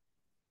way.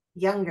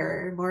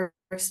 Younger, more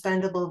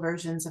expendable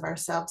versions of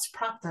ourselves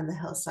propped on the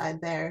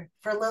hillside there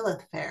for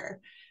Lilith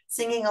Fair,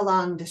 singing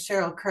along to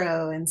Sheryl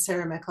Crow and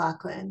Sarah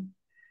McLachlan.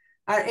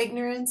 Our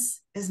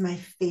ignorance is my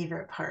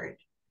favorite part.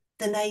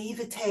 The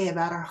naivete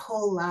about our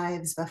whole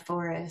lives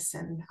before us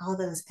and all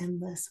those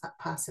endless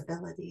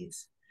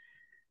possibilities.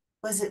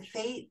 Was it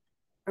fate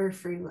or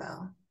free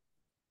will?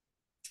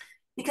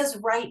 Because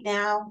right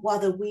now, while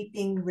the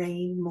weeping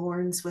rain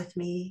mourns with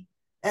me,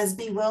 as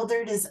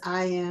bewildered as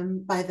I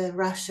am by the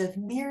rush of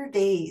mere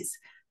days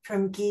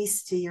from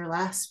geese to your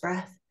last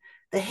breath,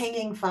 the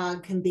hanging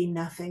fog can be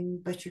nothing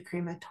but your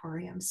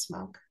crematorium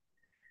smoke.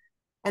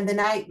 And the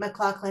night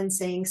McLachlan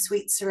saying,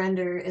 sweet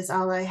surrender is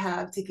all I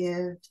have to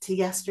give to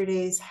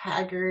yesterday's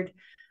haggard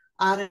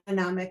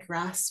autonomic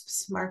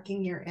rasps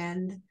marking your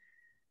end.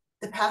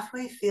 The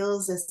pathway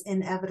feels as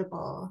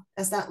inevitable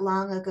as that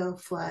long ago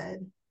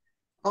flood,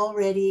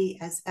 already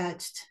as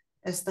etched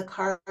as the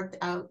carved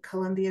out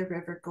Columbia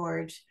River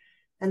Gorge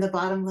and the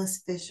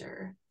bottomless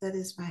fissure that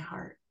is my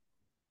heart.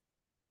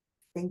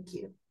 Thank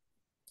you.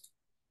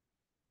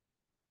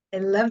 I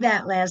love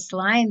that last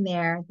line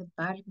there, the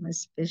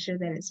bottomless fissure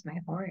that is my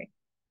heart.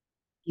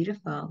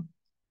 Beautiful.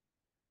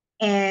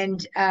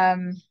 And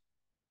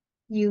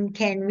you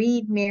can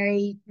read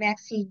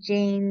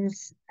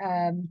MaxieJane's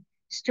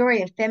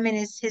story, A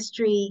Feminist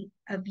History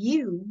of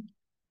You,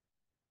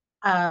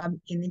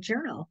 in the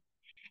journal.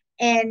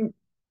 And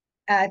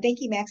thank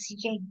you,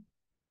 MaxieJane.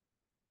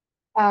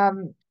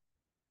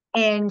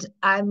 And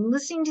I'm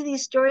listening to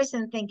these stories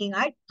and thinking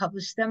I'd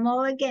publish them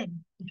all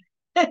again.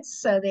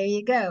 So there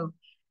you go.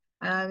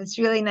 It's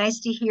really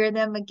nice to hear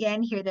them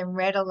again, hear them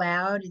read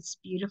aloud. It's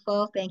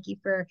beautiful. Thank you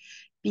for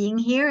being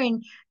here.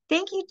 And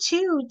thank you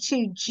too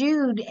to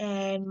Jude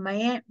and my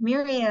Aunt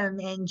Miriam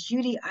and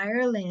Judy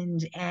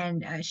Ireland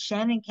and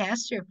Shannon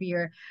Castor for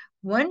your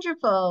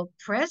wonderful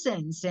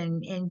presence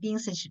and being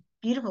such a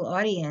beautiful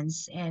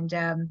audience. And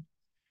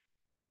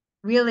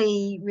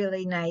really,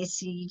 really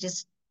nice. You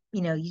just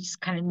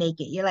kind of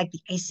make it. You're like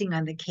the icing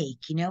on the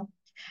cake.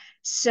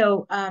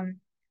 So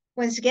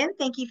once again,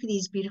 thank you for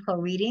these beautiful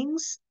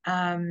readings.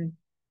 You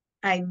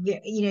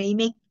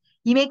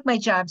make my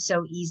job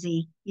so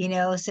easy,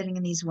 sitting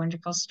in these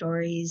wonderful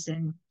stories,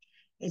 and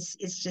it's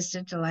just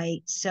a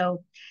delight.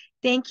 So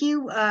thank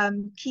you.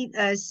 Keep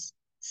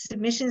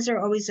submissions are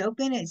always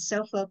open at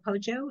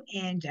SoFloPoJo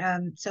and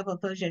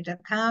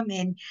SoFloPoJo.com.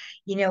 And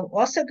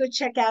also go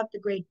check out the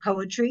great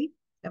poetry.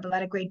 We have a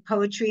lot of great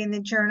poetry in the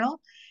journal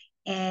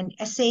and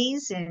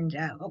essays and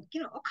all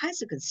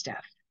kinds of good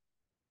stuff.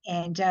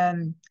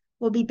 And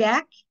we'll be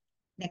back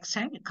next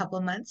time in a couple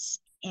of months.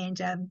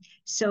 And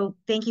so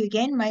thank you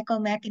again, Michael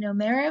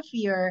McInerney, for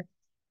your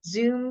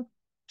Zoom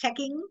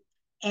teching.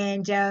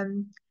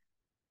 And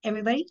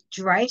everybody,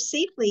 drive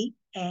safely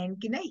and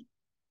good night.